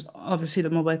payments? Because obviously the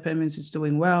mobile payments is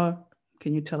doing well.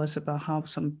 Can you tell us about how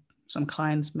some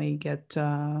clients may do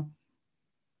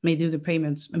the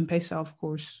payments in M-Pesa, of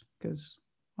course, because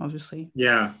obviously.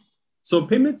 Yeah. So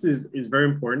payments is very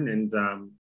important.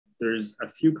 And there's a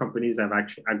few companies that have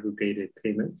actually aggregated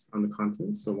payments on the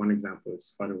continent. So one example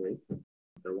is Flutterwave.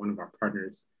 They're one of our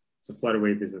partners. So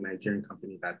Flutterwave is a Nigerian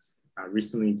company that's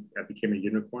recently became a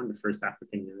unicorn, the first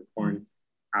African unicorn.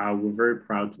 We're very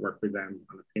proud to work with them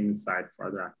on the payment side for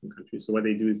other African countries. So what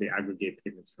they do is they aggregate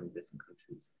payments from different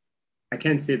countries. I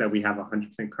can't say that we have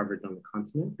 100% coverage on the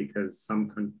continent because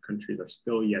some countries are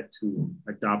still yet to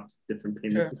adopt different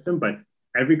payment system, but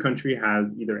every country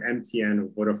has either MTN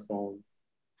or Vodafone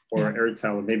or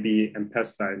Airtel, or maybe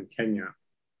M-Pesa in Kenya.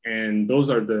 And those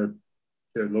are the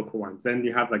local ones. Then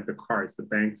you have like the cards, the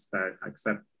banks that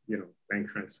accept, bank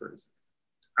transfers.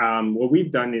 What we've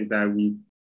done is that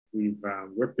we've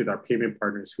worked with our payment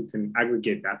partners who can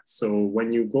aggregate that. So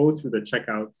when you go through the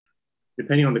checkout,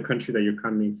 depending on the country that you're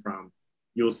coming from,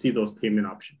 you'll see those payment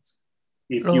options.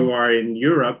 If you are in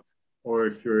Europe or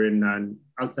if you're in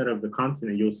outside of the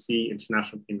continent, you'll see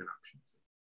international payment options.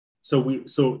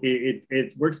 So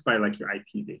it works by like your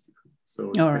IP basically.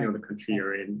 So depending on the country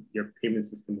you're in, your payment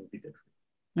system will be different.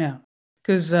 Yeah.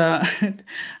 Because I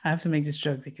have to make this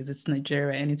joke because it's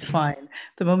Nigeria and it's fine.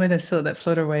 The moment I saw that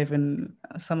Flutterwave and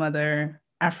some other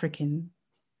African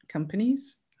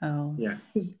companies,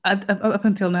 because up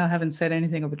until now I haven't said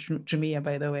anything about Jumia,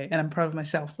 by the way, and I'm proud of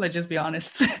myself. Let's just be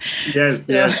honest. Yes,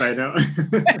 I know.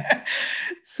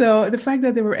 So the fact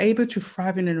that they were able to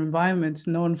thrive in an environment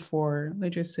known for,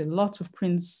 let's just say, lots of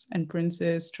prince and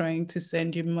princess trying to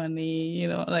send you money,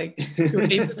 like you're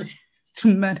able to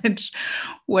manage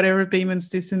whatever payments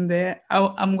this and there,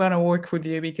 I'm going to work with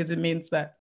you because it means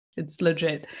that it's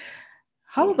legit.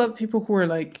 How about people who are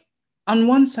like, on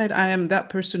one side, I am that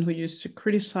person who used to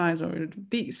criticize or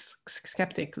be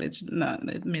skeptic. Let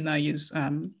me not use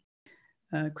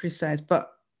criticize,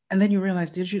 and then you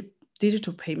realize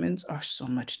digital payments are so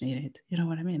much needed. You know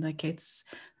what I mean? Like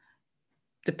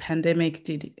the pandemic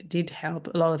did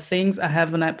help a lot of things. I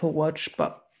have an Apple Watch,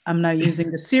 but I'm not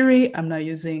using the Siri. I'm not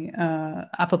using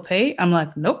Apple Pay. I'm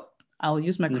like, nope, I'll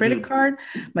use my credit card,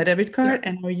 my debit card,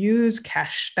 and I'll use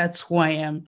cash. That's who I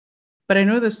am. But I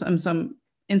know there's some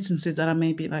instances that I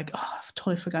may be like, oh, I've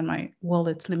totally forgotten my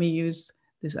wallet. Let me use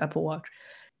this Apple Watch.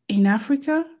 In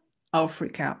Africa, I'll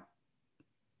freak out.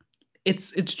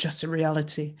 It's just a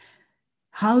reality.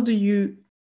 How do you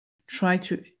try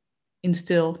to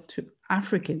instill to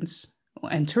Africans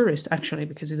and tourists, actually,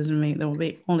 because it doesn't mean there will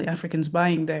be only Africans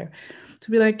buying there,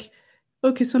 to be like,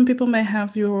 okay, some people may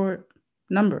have your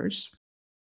numbers,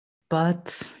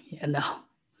 but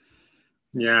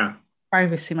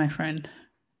privacy, my friend.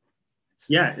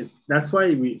 That's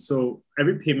why so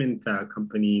every payment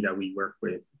company that we work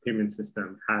with, payment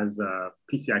system has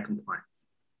PCI compliance,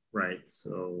 right?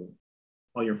 So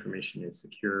all your information is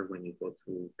secure when you go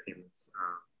through payments.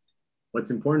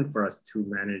 What's important for us to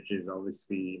manage is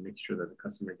obviously make sure that the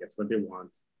customer gets what they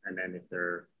want, and then if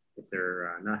they're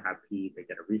not happy, they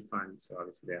get a refund. So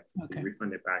obviously they have to be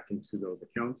refunded back into those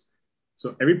accounts.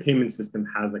 So every payment system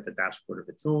has like a dashboard of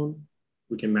its own.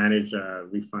 We can manage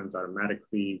refunds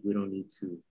automatically. We don't need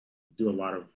to do a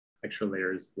lot of extra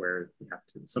layers where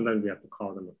sometimes we have to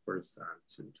call them, of course,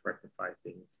 to rectify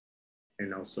things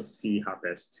and also see how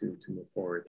best to move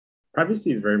forward.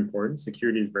 Privacy is very important.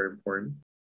 Security is very important.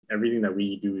 Everything that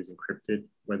we do is encrypted,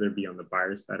 whether it be on the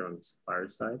buyer side or on the supplier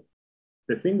side.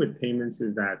 The thing with payments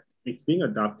is that it's being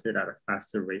adopted at a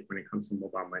faster rate when it comes to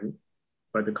mobile money,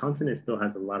 but the continent still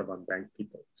has a lot of unbanked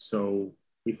people. So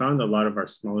we found a lot of our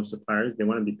smaller suppliers, they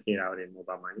want to be paid out in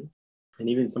mobile money. And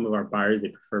even some of our buyers, they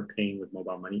prefer paying with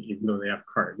mobile money, even though they have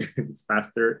card. It's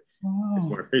faster, it's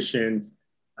more efficient.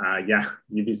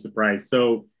 You'd be surprised.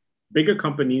 So bigger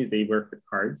companies, they work with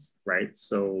cards, right?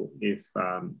 So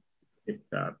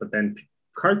but then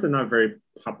cards are not very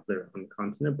popular on the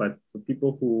continent, but for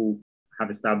people who have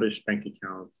established bank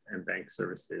accounts and bank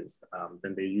services,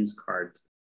 then they use cards.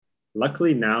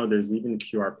 Luckily now there's even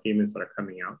QR payments that are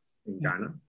coming out in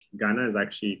Ghana. Ghana is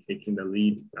actually taking the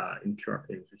lead in QR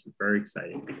payments, which is very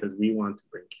exciting because we want to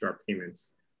bring QR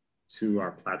payments to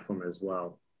our platform as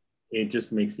well. It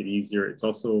just makes it easier. It's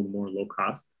also more low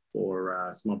cost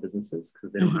for small businesses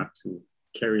because they don't have to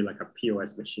carry like a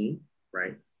POS machine,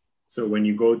 right? So when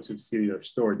you go to see your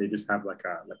store, they just have like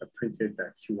a printed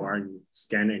QR and you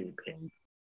scan it and you pay.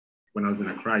 When I was in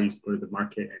Accra, I used to go to the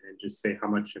market and then just say how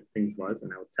much things was,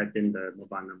 and I would type in the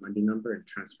mobile Monday number and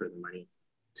transfer the money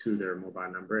to their mobile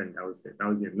number, and that was it. That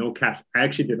was it. No cash. I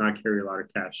actually did not carry a lot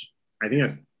of cash. I think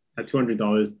that's at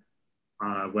 $200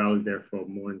 when I was there for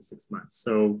more than 6 months.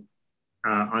 So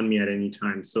on me at any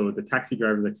time. So the taxi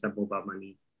drivers accept mobile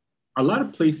money. A lot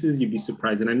of places you'd be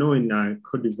surprised, and I know in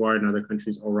Cote d'Ivoire and other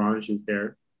countries, Orange is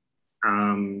there.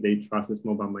 They process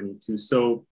mobile money too.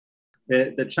 So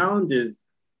the challenge is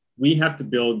we have to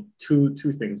build two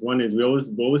things. One is we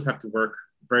always have to work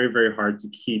very, very hard to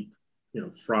keep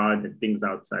fraud and things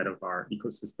outside of our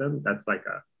ecosystem. That's like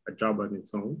a job on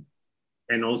its own.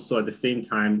 And also at the same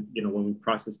time, when we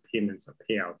process payments or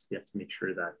payouts, we have to make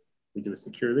sure that we do it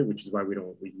securely, which is why we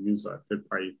use a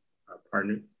third-party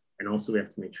partner. And also we have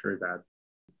to make sure that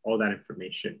all that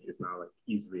information is not like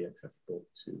easily accessible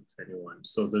to anyone.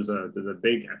 So there's a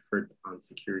big effort on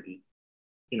security.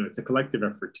 It's a collective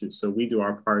effort too. So we do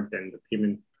our part, then the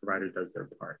payment provider does their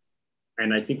part.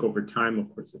 And I think over time,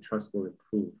 of course, the trust will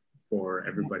improve for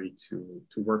everybody to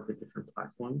work with different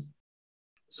platforms.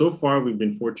 So far, we've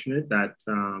been fortunate that,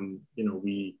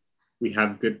 we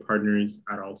have good partners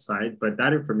at all sides, but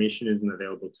that information isn't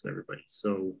available to everybody.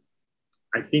 So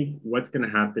I think what's going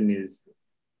to happen is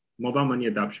mobile money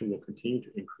adoption will continue to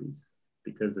increase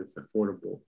because it's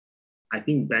affordable. I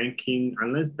think banking,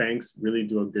 unless banks really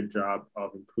do a good job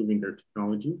of improving their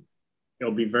technology,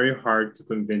 it'll be very hard to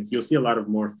convince. You'll see a lot of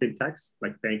more fintechs,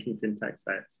 like banking fintechs,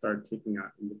 that start taking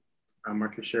a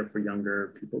market share for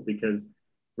younger people because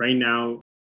right now,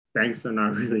 banks are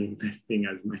not really investing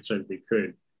as much as they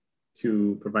could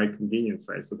to provide convenience,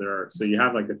 right? So you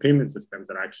have like the payment systems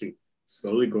that are actually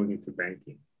slowly going into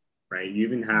banking, right? You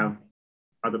even have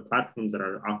other platforms that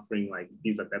are offering like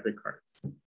Visa debit cards.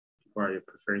 People are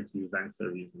preferring to use that instead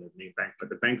of using the main bank, but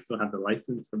the banks still have the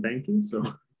license for banking, so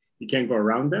you can't go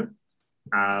around them.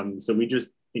 So we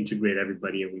just integrate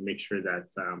everybody and we make sure that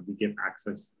we give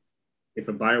access. If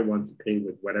a buyer wants to pay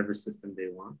with whatever system they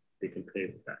want, they can pay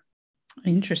with that.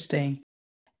 Interesting.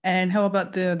 And how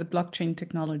about the blockchain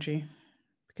technology?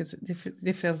 Because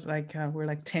it feels like we're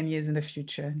like 10 years into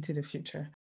the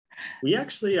future. We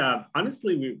actually,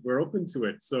 honestly, we're open to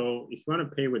it. So if you want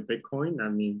to pay with Bitcoin, I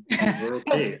mean, we're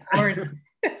okay. Of course.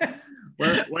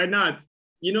 Why not?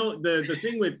 The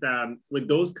thing with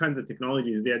those kinds of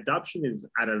technologies, the adoption is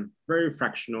at a very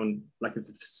fractional, like it's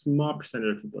a small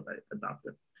percentage of people that adopt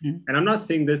it. Mm-hmm. And I'm not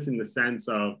saying this in the sense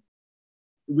of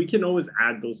we can always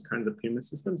add those kinds of payment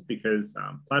systems because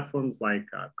platforms like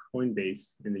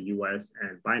Coinbase in the US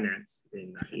and Binance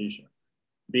in Asia,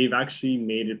 they've actually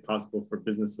made it possible for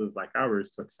businesses like ours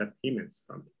to accept payments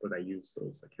from people that use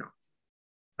those accounts.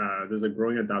 There's a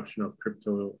growing adoption of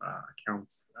crypto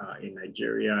accounts in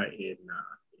Nigeria,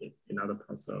 in other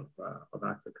parts of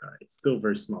Africa. It's still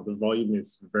very small. The volume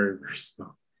is very, very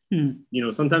small.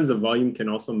 Sometimes the volume can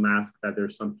also mask that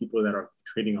there's some people that are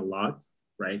trading a lot,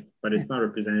 right? But it's not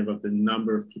representative of the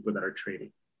number of people that are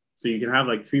trading. So you can have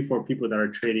like 3-4 people that are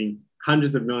trading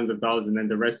hundreds of millions of dollars, and then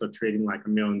the rest are trading like $1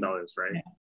 million, right? Yeah.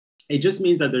 It just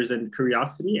means that there's a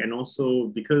curiosity, and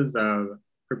also because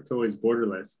crypto is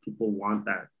borderless, people want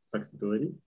that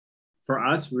flexibility. For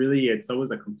us, really, it's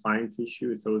always a compliance issue.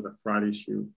 It's always a fraud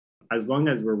issue. As long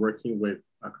as we're working with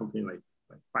a company like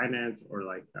Binance or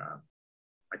like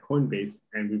Coinbase,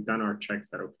 and we've done our checks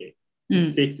that, okay,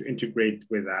 it's safe to integrate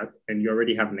with that, and you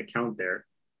already have an account there,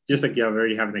 just like you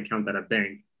already have an account at a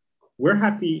bank, we're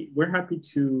happy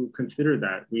to consider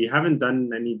that. We haven't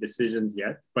done any decisions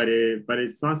yet, but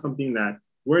it's not something that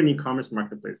we're an e-commerce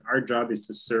marketplace. Our job is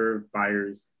to serve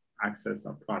buyers access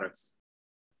our products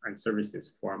and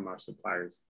services from our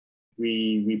suppliers.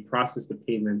 We process the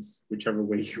payments whichever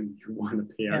way you want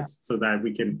to pay us so that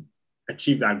we can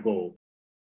achieve that goal.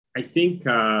 I think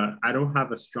I don't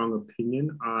have a strong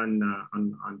opinion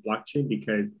on blockchain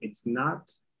because it's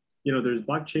not, there's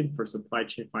blockchain for supply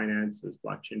chain finance, there's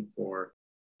blockchain for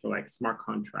like smart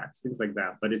contracts, things like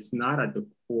that, but it's not at the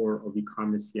core of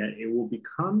e-commerce yet. It will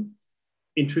become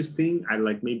interesting at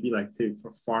say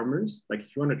for farmers, like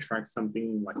if you want to track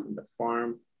something like from the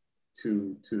farm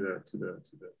to the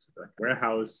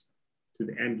warehouse to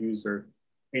the end user.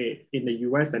 In the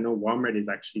US, I know Walmart is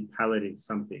actually piloting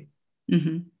something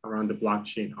around the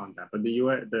blockchain on that. But the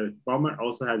Walmart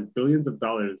also has billions of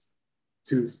dollars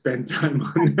to spend time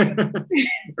on that,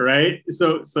 right?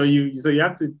 So you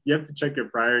have to check your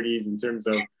priorities in terms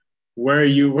of what are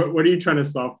you trying to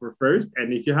solve for first,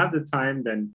 and if you have the time,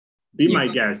 then be my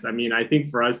guest. I mean, I think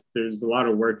for us, there's a lot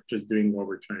of work just doing what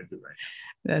we're trying to do right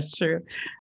now. That's true.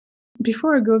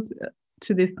 Before I go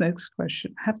to this next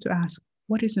question, I have to ask,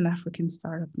 what is an African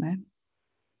startup, man?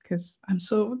 Because I'm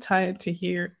so tired to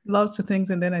hear lots of things,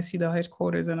 and then I see the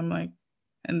headquarters, and I'm like,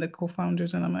 and the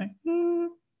co-founders, and I'm like,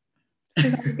 say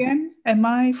that again? Am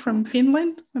I from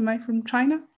Finland? Am I from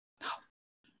China?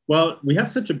 Well, we have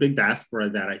such a big diaspora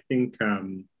that I think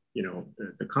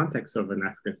the context of an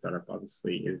African startup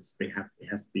obviously is it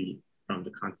has to be from the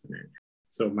continent.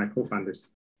 So my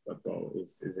co-founders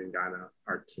is in Ghana.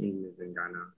 Our team is in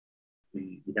Ghana.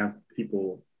 We have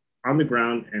people on the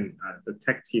ground, and the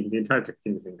entire tech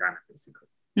team is in Ghana, basically.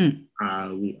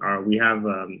 We have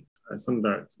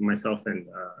myself and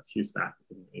a few staff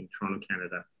in Toronto,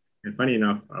 Canada. And funny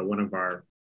enough, one of our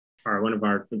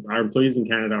employees in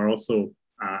Canada are also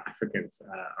Africans.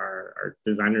 Our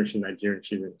designer, she's Nigerian.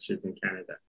 She's in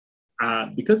Canada.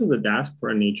 Because of the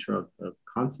diaspora nature of the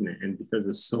continent, and because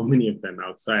there's so many of them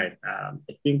outside, I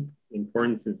think the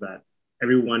importance is that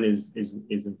everyone is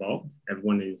involved.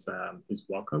 Everyone is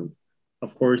welcomed.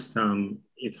 Of course,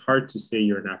 it's hard to say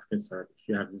you're an African startup if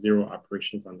you have zero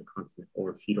operations on the continent,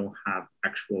 or if you don't have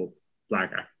actual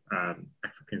Black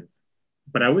Africans.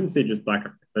 But I wouldn't say just Black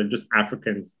Africans, but just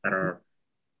Africans that are,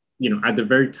 at the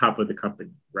very top of the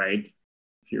company, right?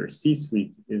 If your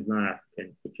C-suite is not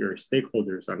African, if your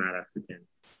stakeholders are not African,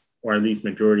 or at least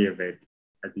majority of it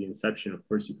at the inception, of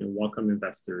course, you can welcome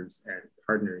investors and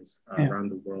partners around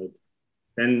the world.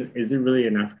 Then is it really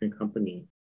an African company?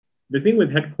 The thing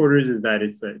with headquarters is that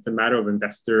it's a matter of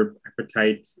investor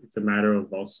appetite. It's a matter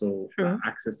of also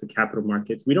access to capital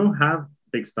markets. We don't have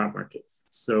big stock markets.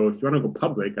 So if you want to go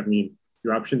public, I mean,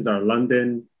 your options are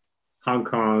London, Hong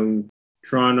Kong,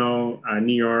 Toronto,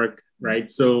 New York, right?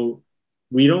 So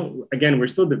we're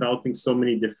still developing so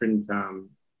many different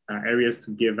areas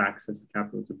to give access to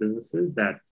capital to businesses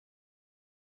that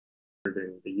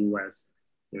in the US,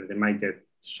 they might get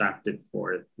shafted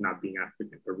for not being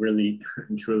African, but really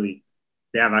and truly,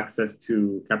 they have access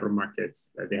to capital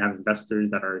markets. They have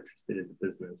investors that are interested in the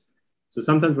business. So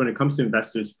sometimes when it comes to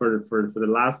investors for the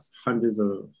last hundreds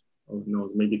of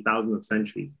maybe thousands of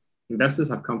centuries, investors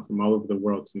have come from all over the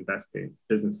world to invest in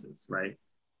businesses, right?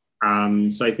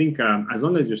 So I think as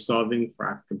long as you're solving for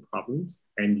African problems,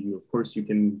 and of course, you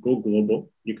can go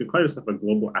global. You can call yourself a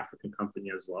global African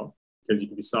company as well, because you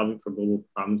can be solving for global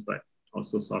problems, but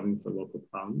also solving for local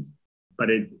problems. But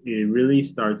it really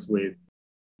starts with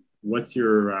what's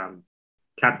your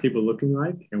cap table looking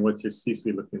like, and what's your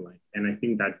C-suite looking like. And I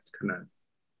think that kind of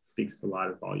speaks a lot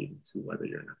of volume to whether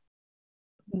you're not.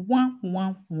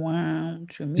 Wow,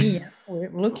 to me, we're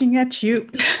looking at you.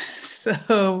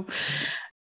 So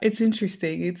it's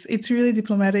interesting. It's really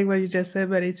diplomatic what you just said,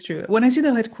 but it's true. When I see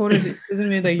the headquarters, it doesn't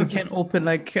mean that you can't open,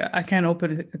 like I can't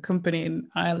open a company in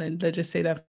Ireland. Let's just say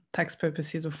that tax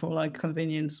purposes or for like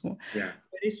convenience. Yeah.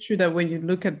 But it's true that when you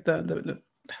look at the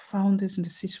founders in the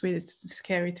C-suite, it's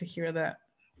scary to hear that.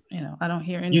 I don't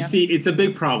hear any. You see, it's a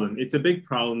big problem. It's a big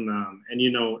problem, and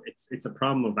it's a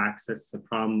problem of access. It's a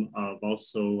problem of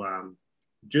also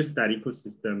just that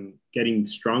ecosystem getting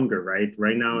stronger.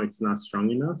 Right now, it's not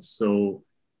strong enough. So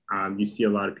you see a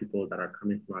lot of people that are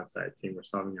coming from outside saying we're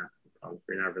solving African problems.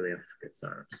 We're not really African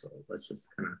startups. So let's just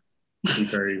kind of be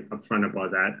very upfront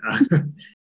about that.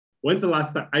 When's the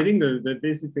last time? I think the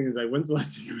basic thing is like, when's the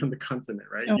last time you were on the continent,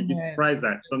 right? You'd be surprised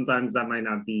that sometimes that might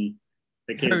not be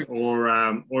the case,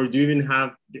 or do you even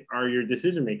are your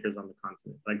decision makers on the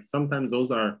continent? Like sometimes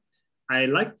those are,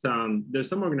 there's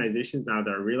some organizations now that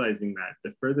are realizing that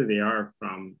the further they are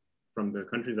from the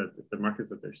countries that the markets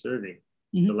that they're serving,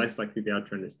 the less likely they are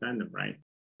to understand them, right?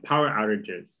 Power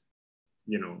outages,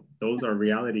 those are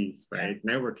realities, right?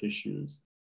 Network issues.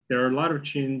 There are a lot of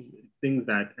things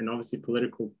that, and obviously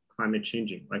political climate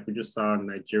changing, like we just saw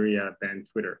Nigeria ban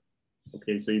Twitter.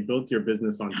 Okay, so you built your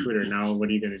business on Twitter. Now what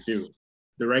are you going to do?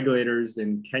 The regulators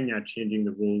in Kenya changing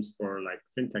the rules for like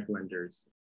fintech lenders.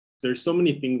 There's so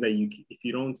many things that if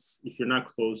you're not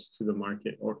close to the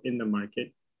market or in the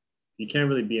market, you can't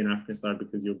really be an African startup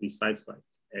because you'll be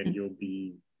sideswiped and you'll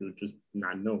just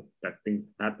not know that things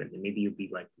happen. And maybe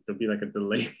there'll be like a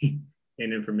delay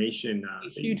in information. A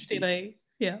huge delay.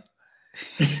 Yeah.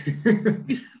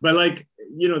 But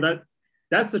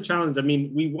that's the challenge. I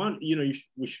mean, we want,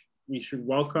 we should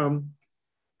welcome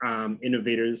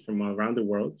innovators from around the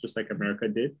world, just like America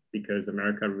did, because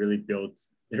America really built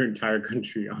their entire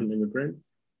country on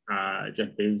immigrants. Jeff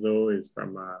Bezos is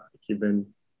from a Cuban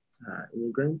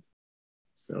immigrant.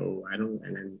 So I don't,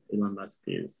 and then Elon Musk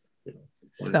is, born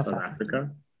in South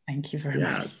Africa. Thank you very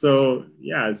much. So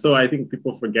I think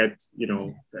people forget,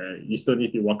 you still need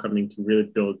to be welcoming to really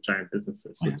build giant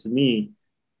businesses. So to me,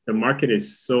 the market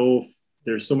is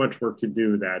there's so much work to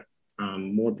do that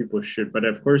more people should. But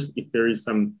of course, if there is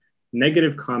some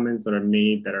negative comments that are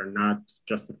made that are not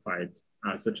justified,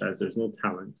 such as there's no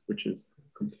talent, which is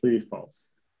completely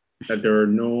false, that there are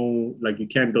no, like you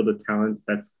can't build a talent,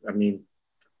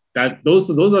 those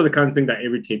are the kinds of things that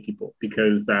irritate people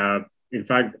because in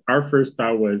fact, our first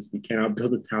thought was we cannot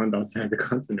build a talent outside the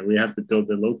continent. We have to build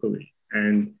it locally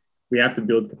and we have to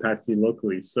build capacity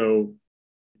locally. So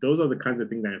those are the kinds of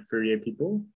things that infuriate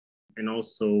people. And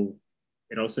also,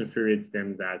 it also infuriates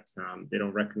them that they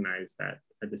don't recognize that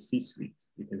at the C-suite,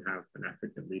 you can have an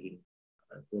African leading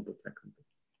global tech company.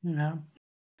 Yeah.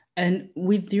 And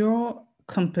with your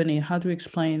company, how did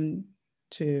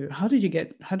you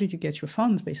get your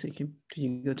funds basically? Did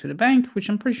you go to the bank, which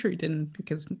I'm pretty sure you didn't,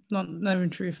 because not even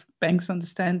sure if banks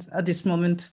understand at this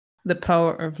moment the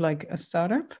power of like a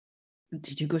startup.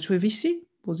 Did you go to a VC?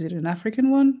 Was it an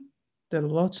African one? There are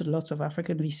lots and lots of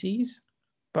African VCs,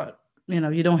 but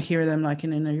you don't hear them like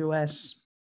in the US.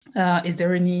 Is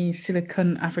there any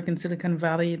African Silicon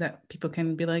Valley that people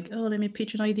can be like, oh, let me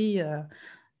pitch an idea.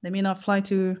 Let me not fly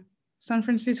to San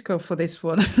Francisco for this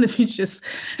one. Let me just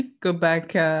go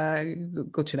back,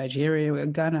 go to Nigeria or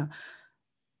Ghana.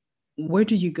 Where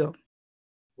do you go?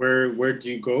 Where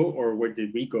do you go, or where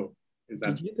did we go?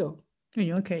 Did you go? In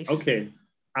your case. Okay.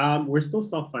 We're still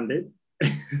self-funded.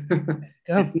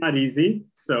 It's not easy.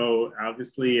 So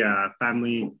obviously,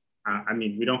 family.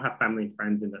 We don't have family and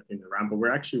friends in the round, but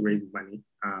we're actually raising money.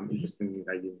 Interestingly,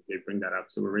 that they bring that up.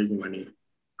 So we're raising money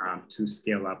to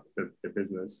scale up the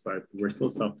business, but we're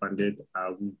still self-funded.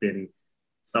 We've been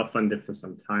self-funded for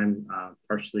some time,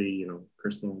 partially,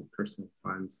 personal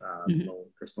funds,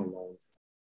 personal loans.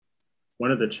 One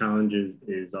of the challenges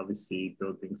is obviously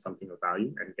building something of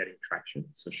value and getting traction.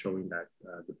 So showing that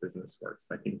the business works.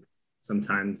 I think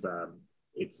sometimes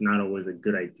it's not always a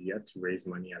good idea to raise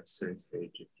money at a certain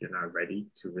stage if you're not ready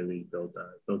to really build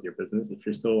your business. If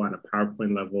you're still on a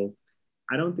PowerPoint level,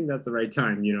 I don't think that's the right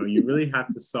time. You really have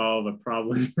to solve a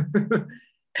problem.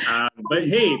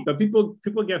 But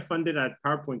people get funded at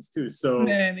PowerPoints too. So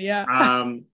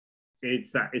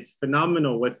it's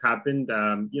phenomenal what's happened.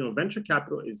 Venture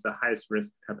capital is the highest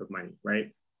risk type of money,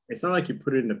 right? It's not like you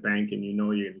put it in the bank and you're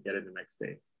going to get it the next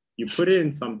day. You put it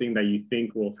in something that you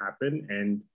think will happen,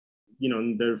 and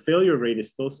the failure rate is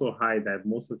still so high that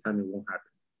most of the time it won't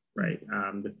happen, right?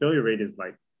 The failure rate is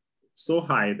like so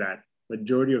high that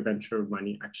majority of venture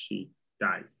money actually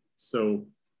dies. So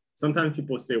sometimes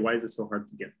people say, why is it so hard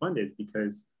to get funded? It's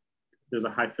because there's a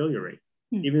high failure rate.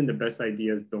 Even the best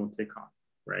ideas don't take off,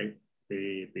 right?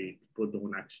 People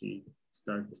don't actually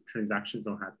start, transactions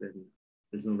don't happen.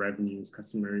 There's no revenues,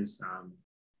 customers,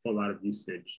 for a lot of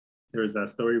usage. There was a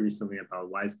story recently about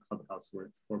why is Clubhouse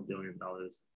worth $4 billion,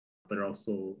 but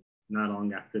also not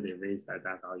long after they raised that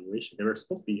valuation, they were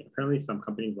supposed to be, apparently some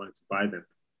companies wanted to buy them,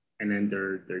 and then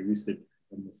their usage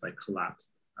almost like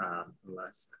collapsed in the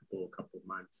last couple of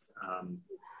months.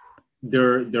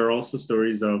 There are also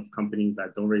stories of companies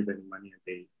that don't raise any money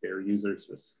and their users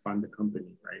just fund the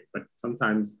company, right? But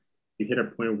sometimes you hit a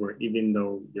point where even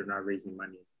though you're not raising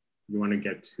money, you want to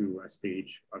get to a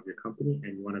stage of your company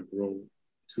and you want to grow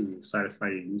to satisfy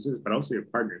your users, but also your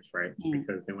partners, right?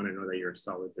 Because they want to know that you're a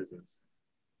solid business.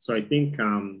 So I think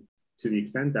to the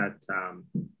extent that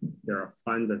there are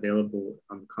funds available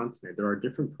on the continent, there are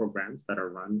different programs that are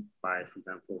run by, for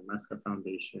example, MESCA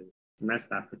Foundation.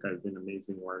 MEST Africa is doing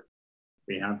amazing work.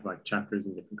 They have like chapters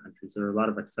in different countries. There are a lot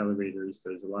of accelerators.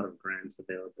 There's a lot of grants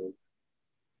available.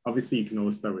 Obviously, you can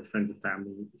always start with friends and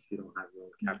family if you don't have your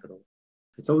own capital.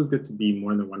 It's always good to be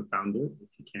more than one founder if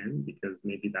you can, because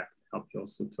maybe that can help you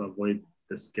also to avoid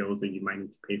the skills that you might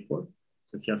need to pay for.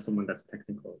 So if you have someone that's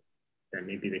technical, then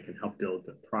maybe they can help build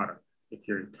the product if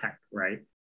you're in tech, right?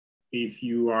 If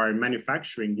you are in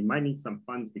manufacturing, you might need some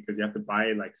funds because you have to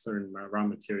buy like certain raw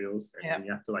materials and then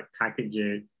you have to like package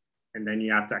it and then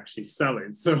you have to actually sell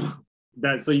it. So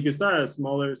you can start at a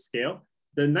smaller scale.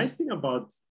 The nice thing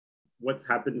about what's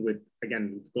happened with,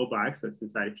 again, with global access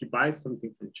is that if you buy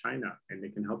something from China and they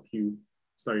can help you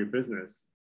start your business,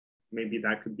 maybe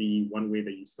that could be one way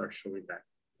that you start showing that,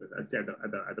 I'd say at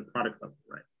the product level,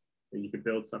 right? That you could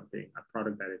build something, a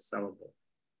product that is sellable.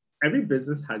 Every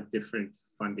business has different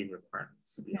funding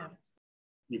requirements, to be honest.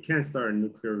 You can't start a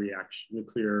nuclear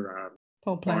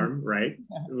farm, right?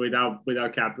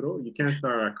 Without capital. You can't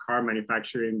start a car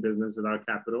manufacturing business without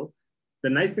capital. the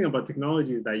nice thing about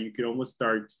technology is that you could almost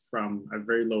start from a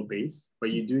very low base,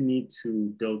 but you do need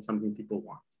to build something people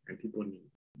want and people need.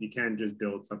 You can't just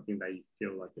build something that you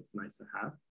feel like it's nice to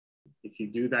have. If you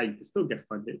do that, you can still get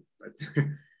funded, but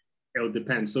it'll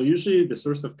depend. So usually the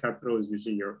source of capital is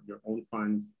usually your own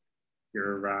funds.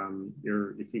 Your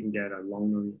if you can get a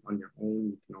loan on your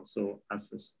own, you can also ask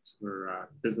for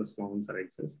business loans that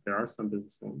exist. There are some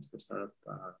business loans for startup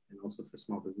and also for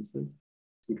small businesses.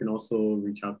 You can also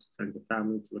reach out to friends and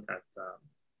family to look at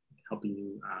helping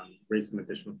you raise some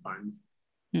additional funds.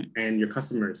 And your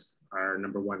customers are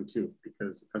number one too,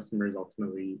 because customers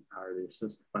ultimately are your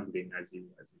source of funding as you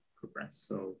progress.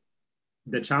 So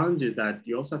the challenge is that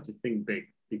you also have to think big,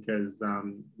 because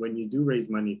when you do raise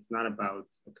money, it's not about,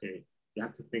 okay, you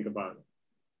have to think about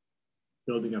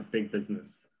building a big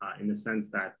business in the sense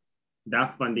that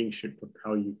that funding should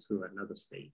propel you to another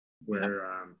state where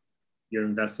your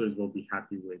investors will be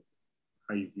happy with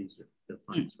how you've used your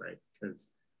funds, right? Because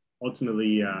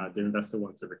ultimately, the investor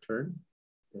wants a return.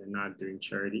 They're not doing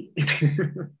charity.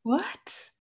 What?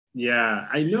 Yeah,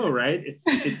 I know, right?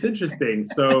 It's interesting.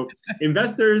 So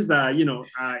investors,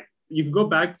 you can go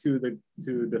back to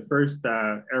the first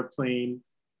airplane,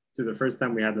 to the first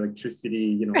time we had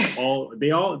electricity.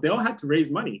 They all had to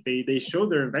raise money. They showed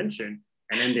their invention,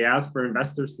 and then they asked for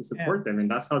investors to support them, and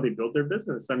that's how they built their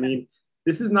business. I mean,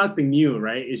 this is nothing new,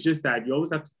 right? It's just that you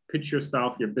always have to pitch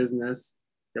yourself, your business.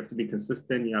 You have to be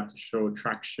consistent. You have to show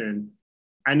traction.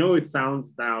 I know it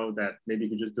sounds now that maybe you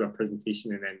can just do a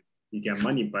presentation and then you get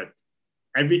money, but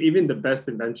even the best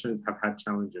inventions have had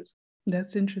challenges.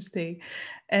 That's interesting.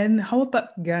 And how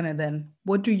about Ghana then?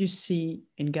 What do you see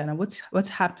in Ghana? What's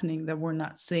happening that we're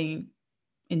not seeing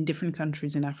in different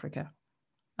countries in Africa,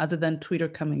 other than Twitter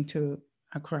coming to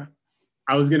Accra?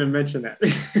 I was going to mention that.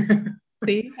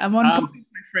 See, I'm on point,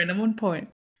 my friend. I'm on point.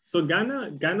 So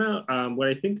Ghana, what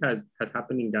I think has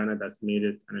happened in Ghana that's made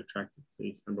it an attractive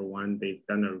place. Number one, they've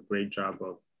done a great job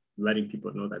of letting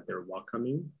people know that they're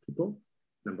welcoming people.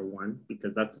 Number one,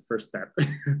 because that's the first step.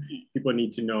 People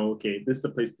need to know, okay, this is a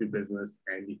place to do business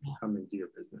and you can come and do your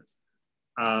business.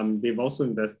 They've also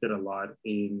invested a lot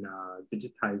in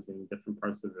digitizing different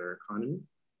parts of their economy.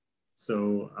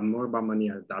 So mobile money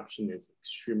adoption is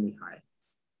extremely high.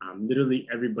 Literally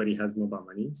everybody has mobile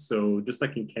money. So just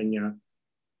like in Kenya,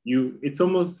 it's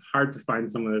almost hard to find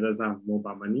someone that doesn't have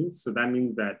mobile money. So that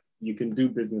means that you can do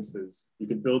businesses, you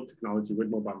can build technology with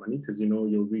mobile money because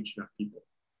you'll reach enough people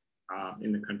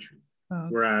in the country. Okay.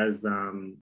 Whereas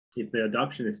if the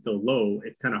adoption is still low,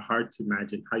 it's kind of hard to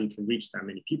imagine how you can reach that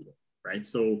many people, right?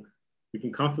 So we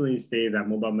can confidently say that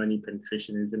mobile money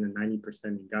penetration is in the 90%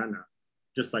 in Ghana,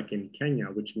 just like in Kenya,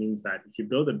 which means that if you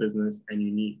build a business and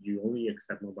you only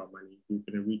accept mobile money, you're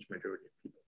going to reach majority of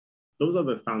people. Those are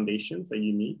the foundations that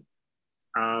you need.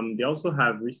 They also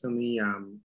have recently,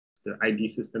 the ID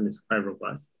system is quite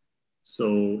robust. So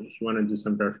if you want to do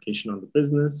some verification on the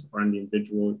business or on the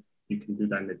individual, you can do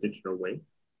that in a digital way.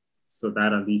 So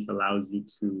that at least allows you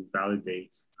to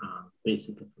validate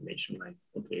basic information like,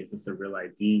 okay, is this a real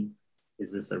ID?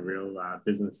 Is this a real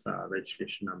business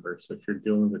registration number? So if you're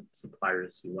dealing with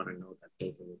suppliers, you want to know that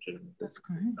those are legitimate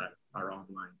businesses that are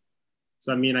online.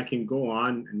 So, I mean, I can go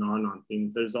on and on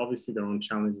things. There's obviously their own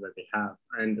challenges that they have.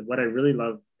 And what I really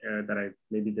love that I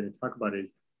maybe didn't talk about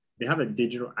is they have a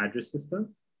digital address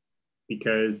system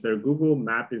because their Google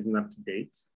map isn't up to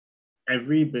date.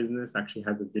 Every business actually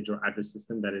has a digital address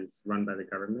system that is run by the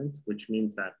government, which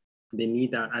means that they need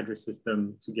that address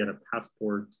system to get a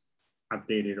passport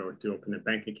updated or to open a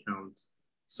bank account.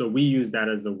 So we use that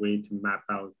as a way to map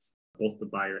out both the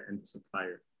buyer and the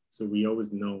supplier. So we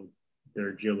always know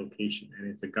their geolocation, and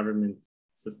it's a government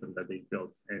system that they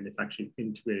built, and it's actually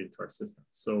integrated into our system.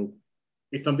 So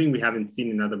it's something we haven't seen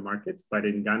in other markets, but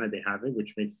in Ghana they have it,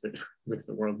 which makes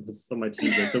the world so much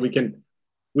easier. So we can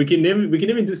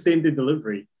even do same day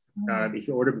delivery if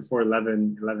you order before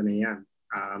 11 a.m.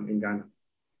 In Ghana.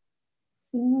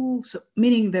 Ooh, so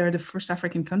meaning they're the first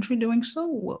African country doing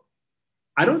so?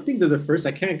 I don't think they're the first.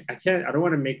 I don't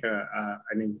want to make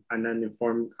an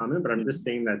uninformed comment, but I'm just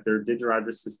saying that their digital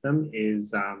address system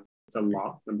is it's a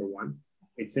law, number one.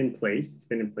 It's in place. It's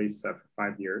been in place for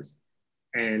 5 years.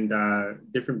 And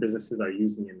different businesses are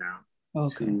using it now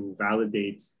to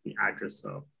validate the address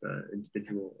of the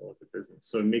individual or the business.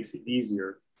 So it makes it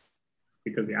easier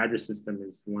because the address system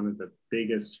is one of the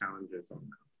biggest challenges on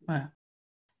the continent. Wow.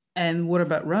 And what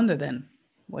about Rwanda then?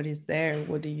 What is there?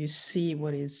 What do you see?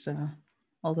 What is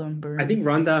I think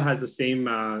Rwanda has the same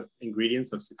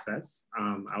ingredients of success.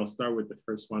 I'll start with the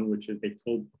first one, which is they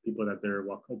told people that they're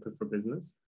open for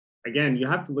business. Again, you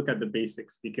have to look at the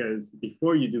basics because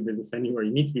before you do business anywhere,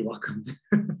 you need to be welcomed.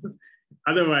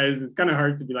 Otherwise, it's kind of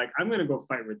hard to be like, I'm going to go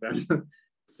fight with them.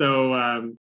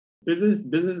 So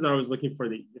businesses are always looking for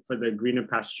the greener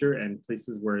pasture and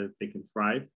places where they can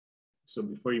thrive. So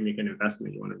before you make an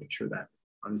investment, you want to make sure that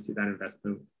obviously that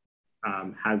investment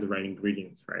has the right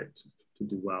ingredients, right, to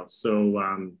do well. So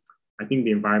I think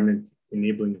the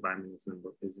enabling environment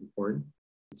is important.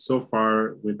 So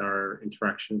far, with our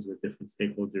interactions with different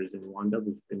stakeholders in Rwanda,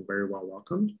 we've been very well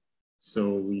welcomed.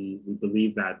 So we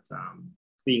believe that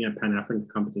being a Pan-African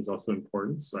company is also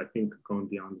important. So I think going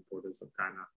beyond the borders of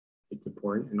Ghana, it's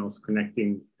important, and also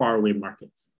connecting faraway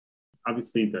markets.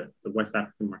 Obviously, the West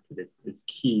African market is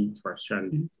key to our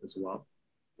strategy as well.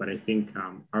 But I think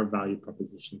our value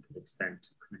proposition could extend to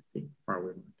connecting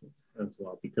faraway markets as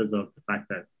well, because of the fact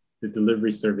that the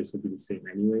delivery service will be the same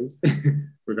anyways,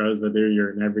 regardless whether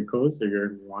you're in Ivory Coast or you're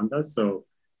in Rwanda. So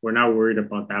we're not worried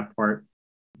about that part.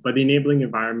 But the enabling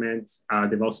environment,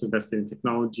 they've also invested in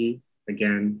technology.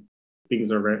 Again,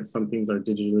 some things are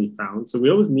digitally found. So we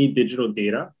always need digital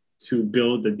data to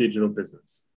build a digital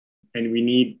business. And you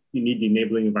need the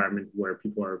enabling environment where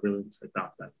people are willing to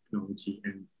adopt that technology.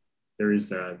 And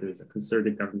there's a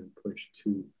concerted government push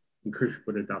to encourage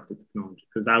people to adopt the technology,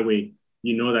 because that way,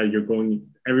 you know that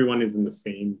everyone is going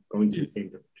to the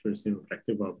same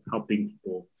objective of helping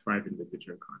people thrive in the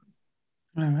digital economy.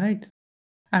 All right.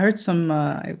 I heard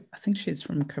I think she's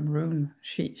from Cameroon.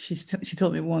 She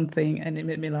told me one thing and it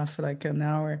made me laugh for like an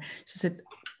hour. She said,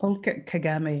 Paul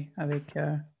Kagame,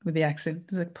 with the accent.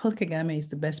 It's like, Paul Kagame is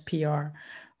the best PR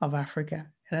of Africa.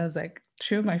 And I was like,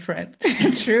 true, my friend.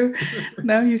 True.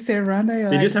 Now you say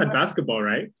Rwanda. They just had basketball,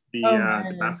 right?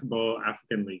 The basketball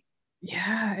African League.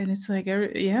 Yeah. And it's like,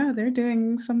 they're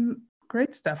doing some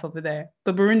great stuff over there.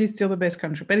 But Burundi is still the best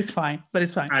country, but it's fine.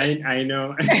 I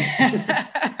know.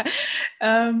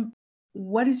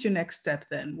 What is your next step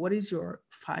then? What is your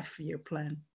 5-year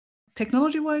plan?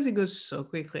 Technology-wise, it goes so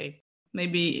quickly.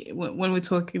 Maybe when we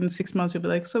talk in 6 months, we'll be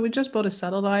like, so we just bought a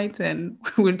satellite and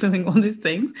we're doing all these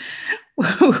things.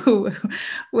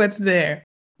 What's there?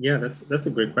 Yeah, that's a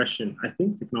great question. I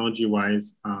think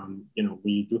technology-wise,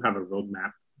 we do have a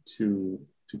roadmap to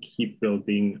keep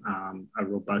building a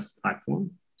robust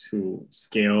platform to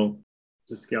scale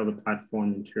the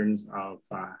platform in terms of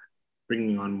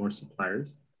bringing on more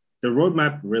suppliers. The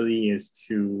roadmap really is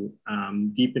to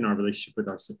deepen our relationship with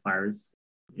our suppliers,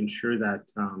 ensure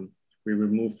that we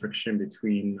remove friction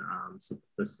between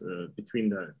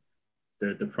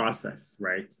the process,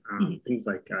 right? Things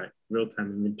like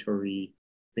real-time inventory,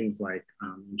 things like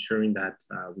ensuring that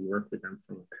we work with them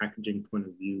from a packaging point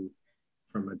of view,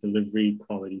 from a delivery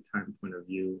quality time point of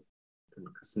view, from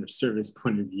a customer service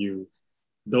point of view.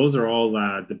 Those are all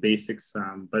the basics.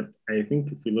 But I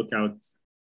think if we look out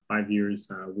 5 years,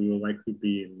 we will likely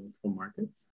be in multiple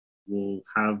markets. We'll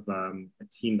have a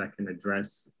team that can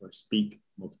address or speak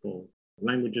multiple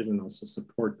languages and also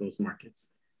support those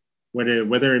markets.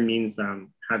 Whether it means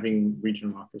having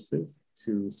regional offices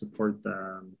to support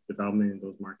the development in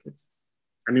those markets.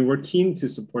 I mean, we're keen to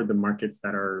support the markets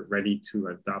that are ready to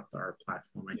adopt our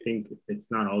platform. I think it's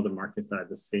not all the markets that are at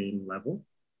the same level.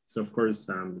 So of course,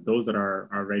 those that are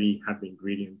already have the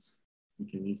ingredients, we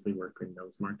can easily work in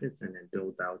those markets and then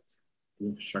build out the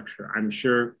infrastructure. I'm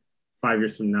sure 5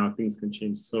 years from now, things can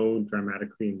change so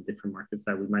dramatically in different markets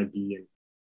that we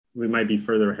might be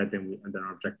further ahead than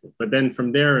our objective. But then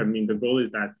from there, I mean, the goal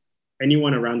is that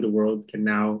anyone around the world can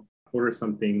now order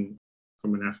something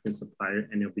from an African supplier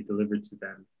and it'll be delivered to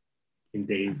them in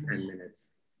days and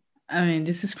minutes. I mean,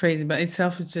 this is crazy, but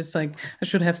itself is just like, I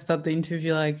should have stopped the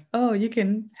interview like, oh, you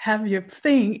can have your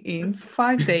thing in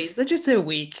 5 days. Let's just say a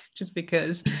week, just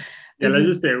because. Yeah, let's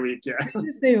just say a week, yeah. Let's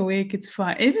just say a week, it's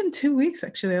fine. Even 2 weeks,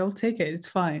 actually, I'll take it. It's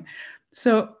fine.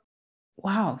 So,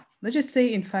 wow. Let's just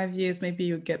say in 5 years, maybe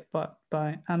you'll get bought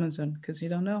by Amazon, because you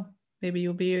don't know. Maybe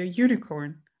you'll be a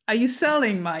unicorn. Are you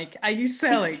selling, Mike? Are you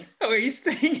selling? Or are you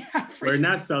staying African? We're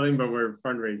not selling, but we're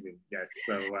fundraising, yes.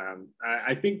 So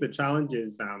I think the challenge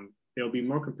is there'll be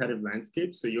more competitive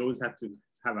landscape. So you always have to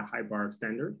have a high bar of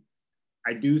standard.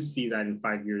 I do see that in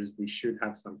 5 years, we should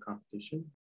have some competition.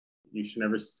 You should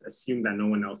never assume that no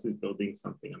one else is building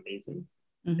something amazing.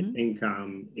 Mm-hmm. I think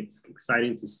it's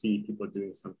exciting to see people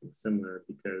doing something similar,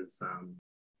 because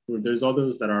there's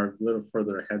others that are a little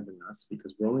further ahead than us,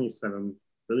 because we're only 7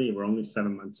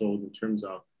 months old in terms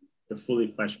of the fully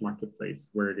fleshed marketplace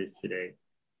where it is today.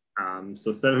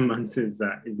 So 7 months is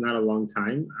not a long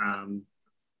time.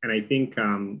 And I think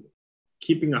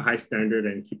keeping a high standard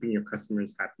and keeping your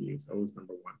customers happy is always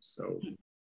number one. So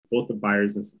both the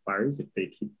buyers and suppliers, if they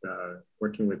keep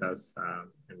working with us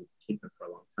and keep them for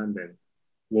a long time, then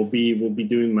we'll be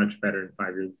doing much better in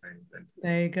 5 years than today.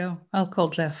 There you go. I'll call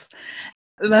Jeff.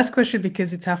 Last question,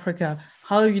 because it's Africa.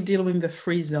 How are you dealing with the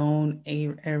free zone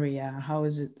area? How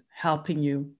is it helping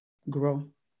you grow?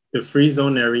 The free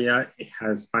zone area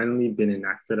has finally been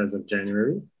enacted as of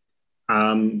January.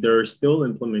 There are still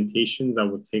implementations that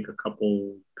will take a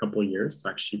couple years to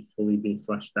actually fully be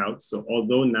fleshed out. So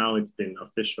although now it's been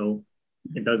official,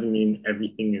 it doesn't mean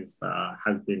everything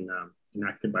has been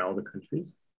enacted by all the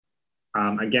countries.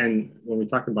 Again, when we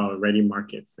talk about ready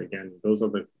markets, again,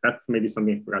 that's maybe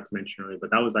something I forgot to mention earlier,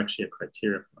 but that was actually a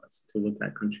criteria for us to look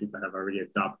at countries that have already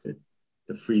adopted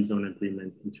the free zone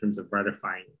agreement in terms of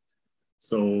ratifying it.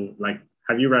 So, like,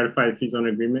 have you ratified the free zone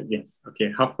agreement? Yes.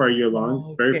 Okay. How far are you along?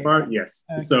 Okay. Very far? Yes.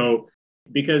 Okay. So,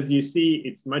 because you see,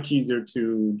 it's much easier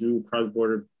to do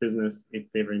cross-border business if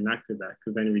they've enacted that,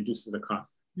 because then it reduces the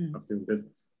cost of doing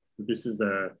business, reduces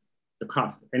the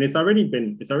cost, and it's already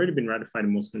been ratified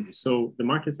in most countries. So the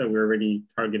markets that we're already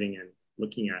targeting and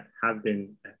looking at have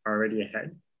been already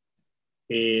ahead,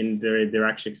 and they're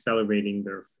actually accelerating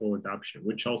their full adoption,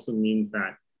 which also means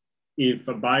that if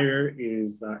a buyer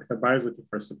is looking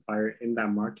for a supplier in that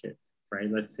market, right?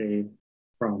 Let's say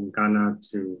from Ghana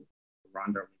to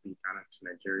Rwanda, or maybe Ghana to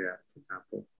Nigeria, for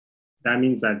example, that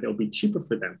means that it'll be cheaper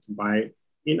for them to buy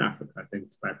in Africa than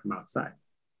to buy from outside.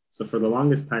 So for the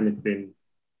longest time, it's been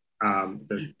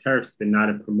the tariffs did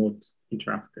not promote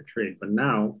intra-Africa trade, but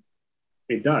now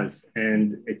it does.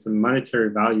 And it's a monetary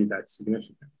value that's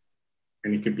significant.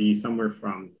 And it could be somewhere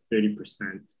from 30%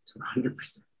 to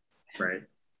 100%, right?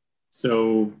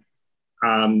 So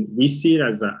we see it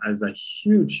as a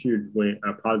huge way,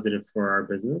 a positive for our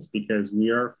business, because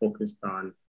we are focused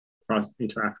on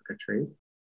intra-Africa trade.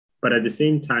 But at the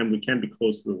same time, we can't be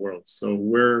close to the world. So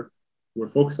we're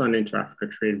focused on intra-Africa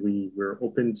trade. We're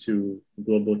open to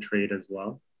global trade as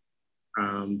well.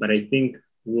 But I think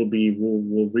we'll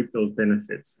reap those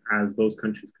benefits as those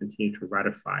countries continue to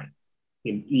ratify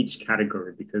in each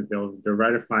category, because they're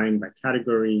ratifying by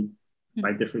category,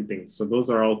 by different things. So those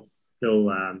are all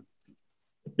still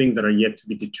things that are yet to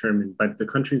be determined. But the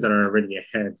countries that are already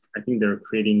ahead, I think they're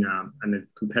creating a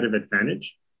competitive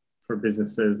advantage for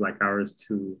businesses like ours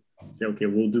to say, okay,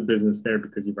 we'll do business there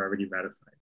because you've already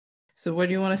ratified. So what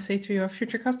do you want to say to your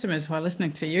future customers who are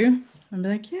listening to you? I'm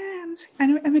like, yeah,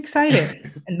 I'm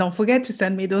excited. And don't forget to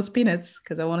send me those peanuts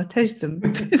because I want to taste them.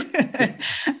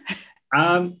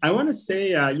 I want to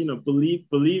say,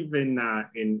 believe in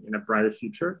a brighter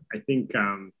future. I think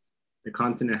the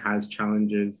continent has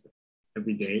challenges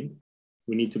every day.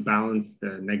 We need to balance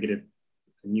the negative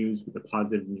news with the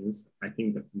positive news. I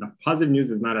think that the positive news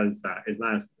is not it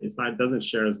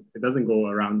doesn't go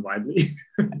around widely.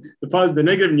 The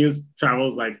negative news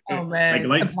travels like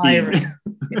light speed.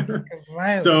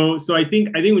 So I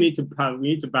think we need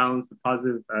to balance the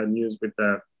positive news with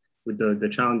the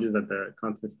challenges that the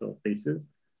continent still faces.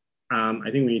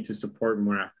 I think we need to support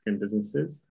more African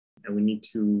businesses, and we need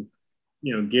to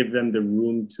give them the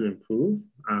room to improve.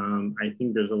 I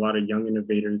think there's a lot of young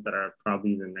innovators that are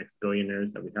probably the next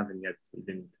billionaires that we haven't yet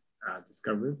even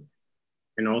discovered.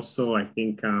 And also, I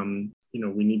think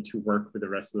we need to work with the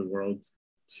rest of the world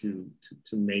to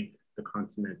make the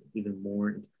continent even more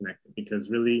interconnected. Because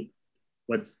really,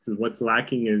 what's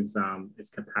lacking is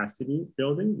capacity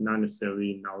building, not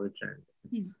necessarily knowledge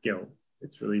and skill.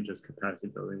 It's really just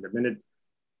capacity building.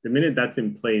 The minute that's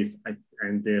in place,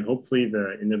 hopefully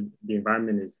the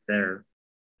environment is there,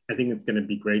 I think it's going to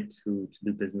be great to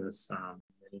do business in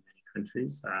many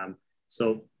countries.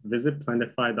 So visit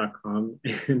Plendify.com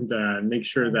and make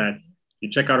sure that you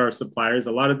check out our suppliers.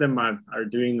 A lot of them are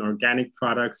doing organic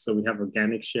products. So we have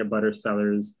organic shea butter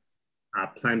sellers,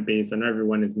 plant-based. I know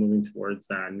everyone is moving towards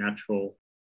natural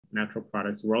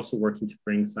products. We're also working to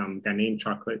bring some Ghanaian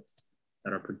chocolate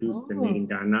that are produced and made in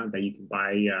Ghana that you can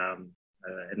buy.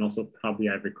 And also probably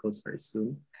Ivory Coast very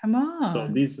soon. Come on. So I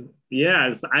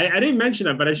didn't mention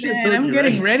that, but I should have told you. I'm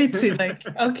getting ready to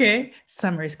okay,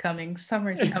 summer is coming.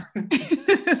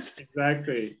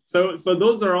 Exactly. So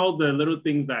those are all the little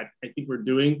things that I think we're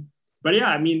doing. But yeah,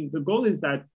 I mean, the goal is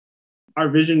that our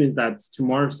vision is that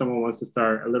tomorrow, if someone wants to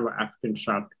start a little African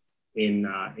shop in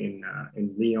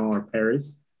Lyon or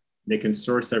Paris, they can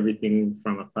source everything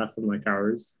from a platform like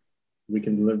ours. We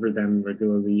can deliver them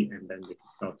regularly, and then they can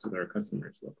sell to their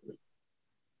customers locally.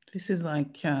 This is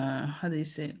like, how do you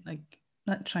say it? Like,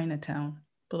 not Chinatown,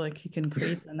 but like you can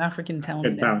create an African town.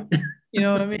 You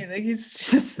know what I mean? Like,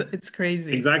 it's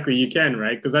crazy. Exactly. You can,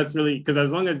 right? Because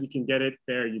as long as you can get it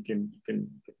there, you can.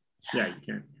 Yeah, you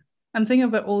can. I'm thinking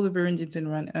about all the Burundians and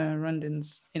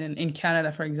Rwandans in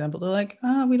Canada, for example. They're like,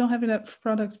 we don't have enough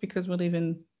products because we live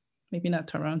in maybe not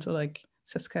Toronto, like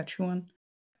Saskatchewan,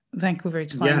 Vancouver.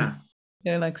 It's fine. Yeah.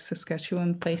 Yeah, like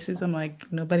Saskatchewan places. I'm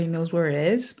like, nobody knows where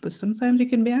it is, but sometimes you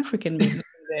can be African maybe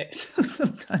there. So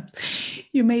sometimes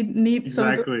you may need some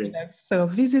of those Exactly. products. So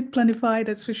visit Planify,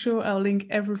 that's for sure. I'll link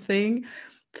everything.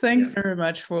 Thanks Yes. very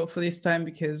much for this time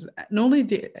because not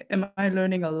only am I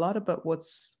learning a lot about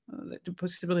what's the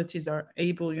possibilities are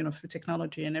able, through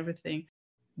technology and everything,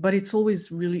 but it's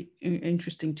always really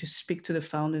interesting to speak to the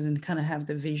founders and kind of have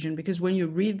the vision because when you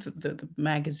read the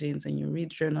magazines and you read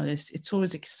journalists, it's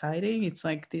always exciting. It's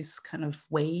like this kind of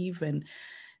wave and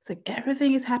it's like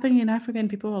everything is happening in Africa and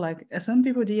people are like, some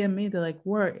people DM me, they're like,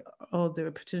 where are all the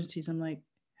opportunities? I'm like,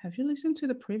 have you listened to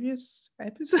the previous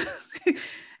episodes?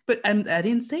 But I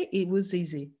didn't say it was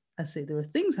easy. I said there are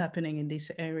things happening in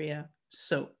this area.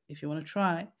 So if you want to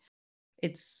try,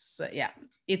 it's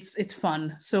it's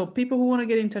fun. So people who want to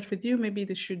get in touch with you, maybe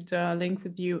they should link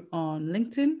with you on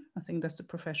LinkedIn. I think that's the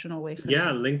professional way for Yeah,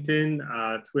 now.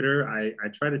 LinkedIn, Twitter. I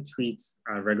try to tweet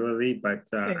regularly, but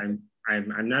Okay.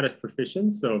 I'm not as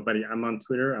proficient. So, but I'm on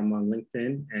Twitter, I'm on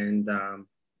LinkedIn,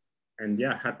 and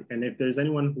yeah, happy. And if there's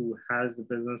anyone who has a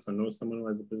business or knows someone who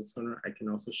has a business owner, I can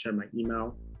also share my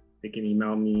email. They can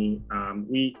email me.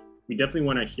 We definitely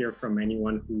want to hear from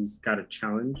anyone who's got a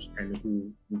challenge and who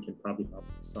we can probably help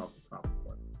solve the problem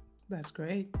for. That's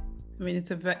great. I mean,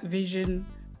 it's a vision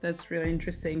that's really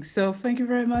interesting. So thank you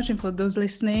very much. And for those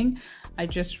listening, I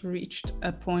just reached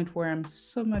a point where I'm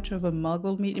so much of a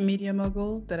mogul, media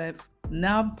mogul, that I've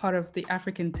now part of the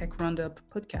African Tech Roundup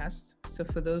podcast. So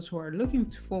for those who are looking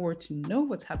forward to know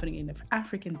what's happening in the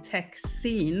African tech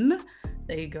scene,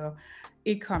 there you go.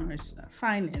 E-commerce,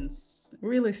 finance,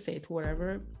 real estate,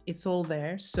 whatever, it's all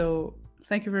there. So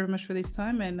thank you very much for this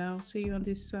time. And I'll see you on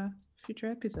this future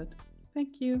episode.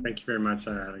 Thank you. Thank you very much,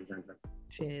 Alexandra.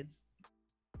 Cheers.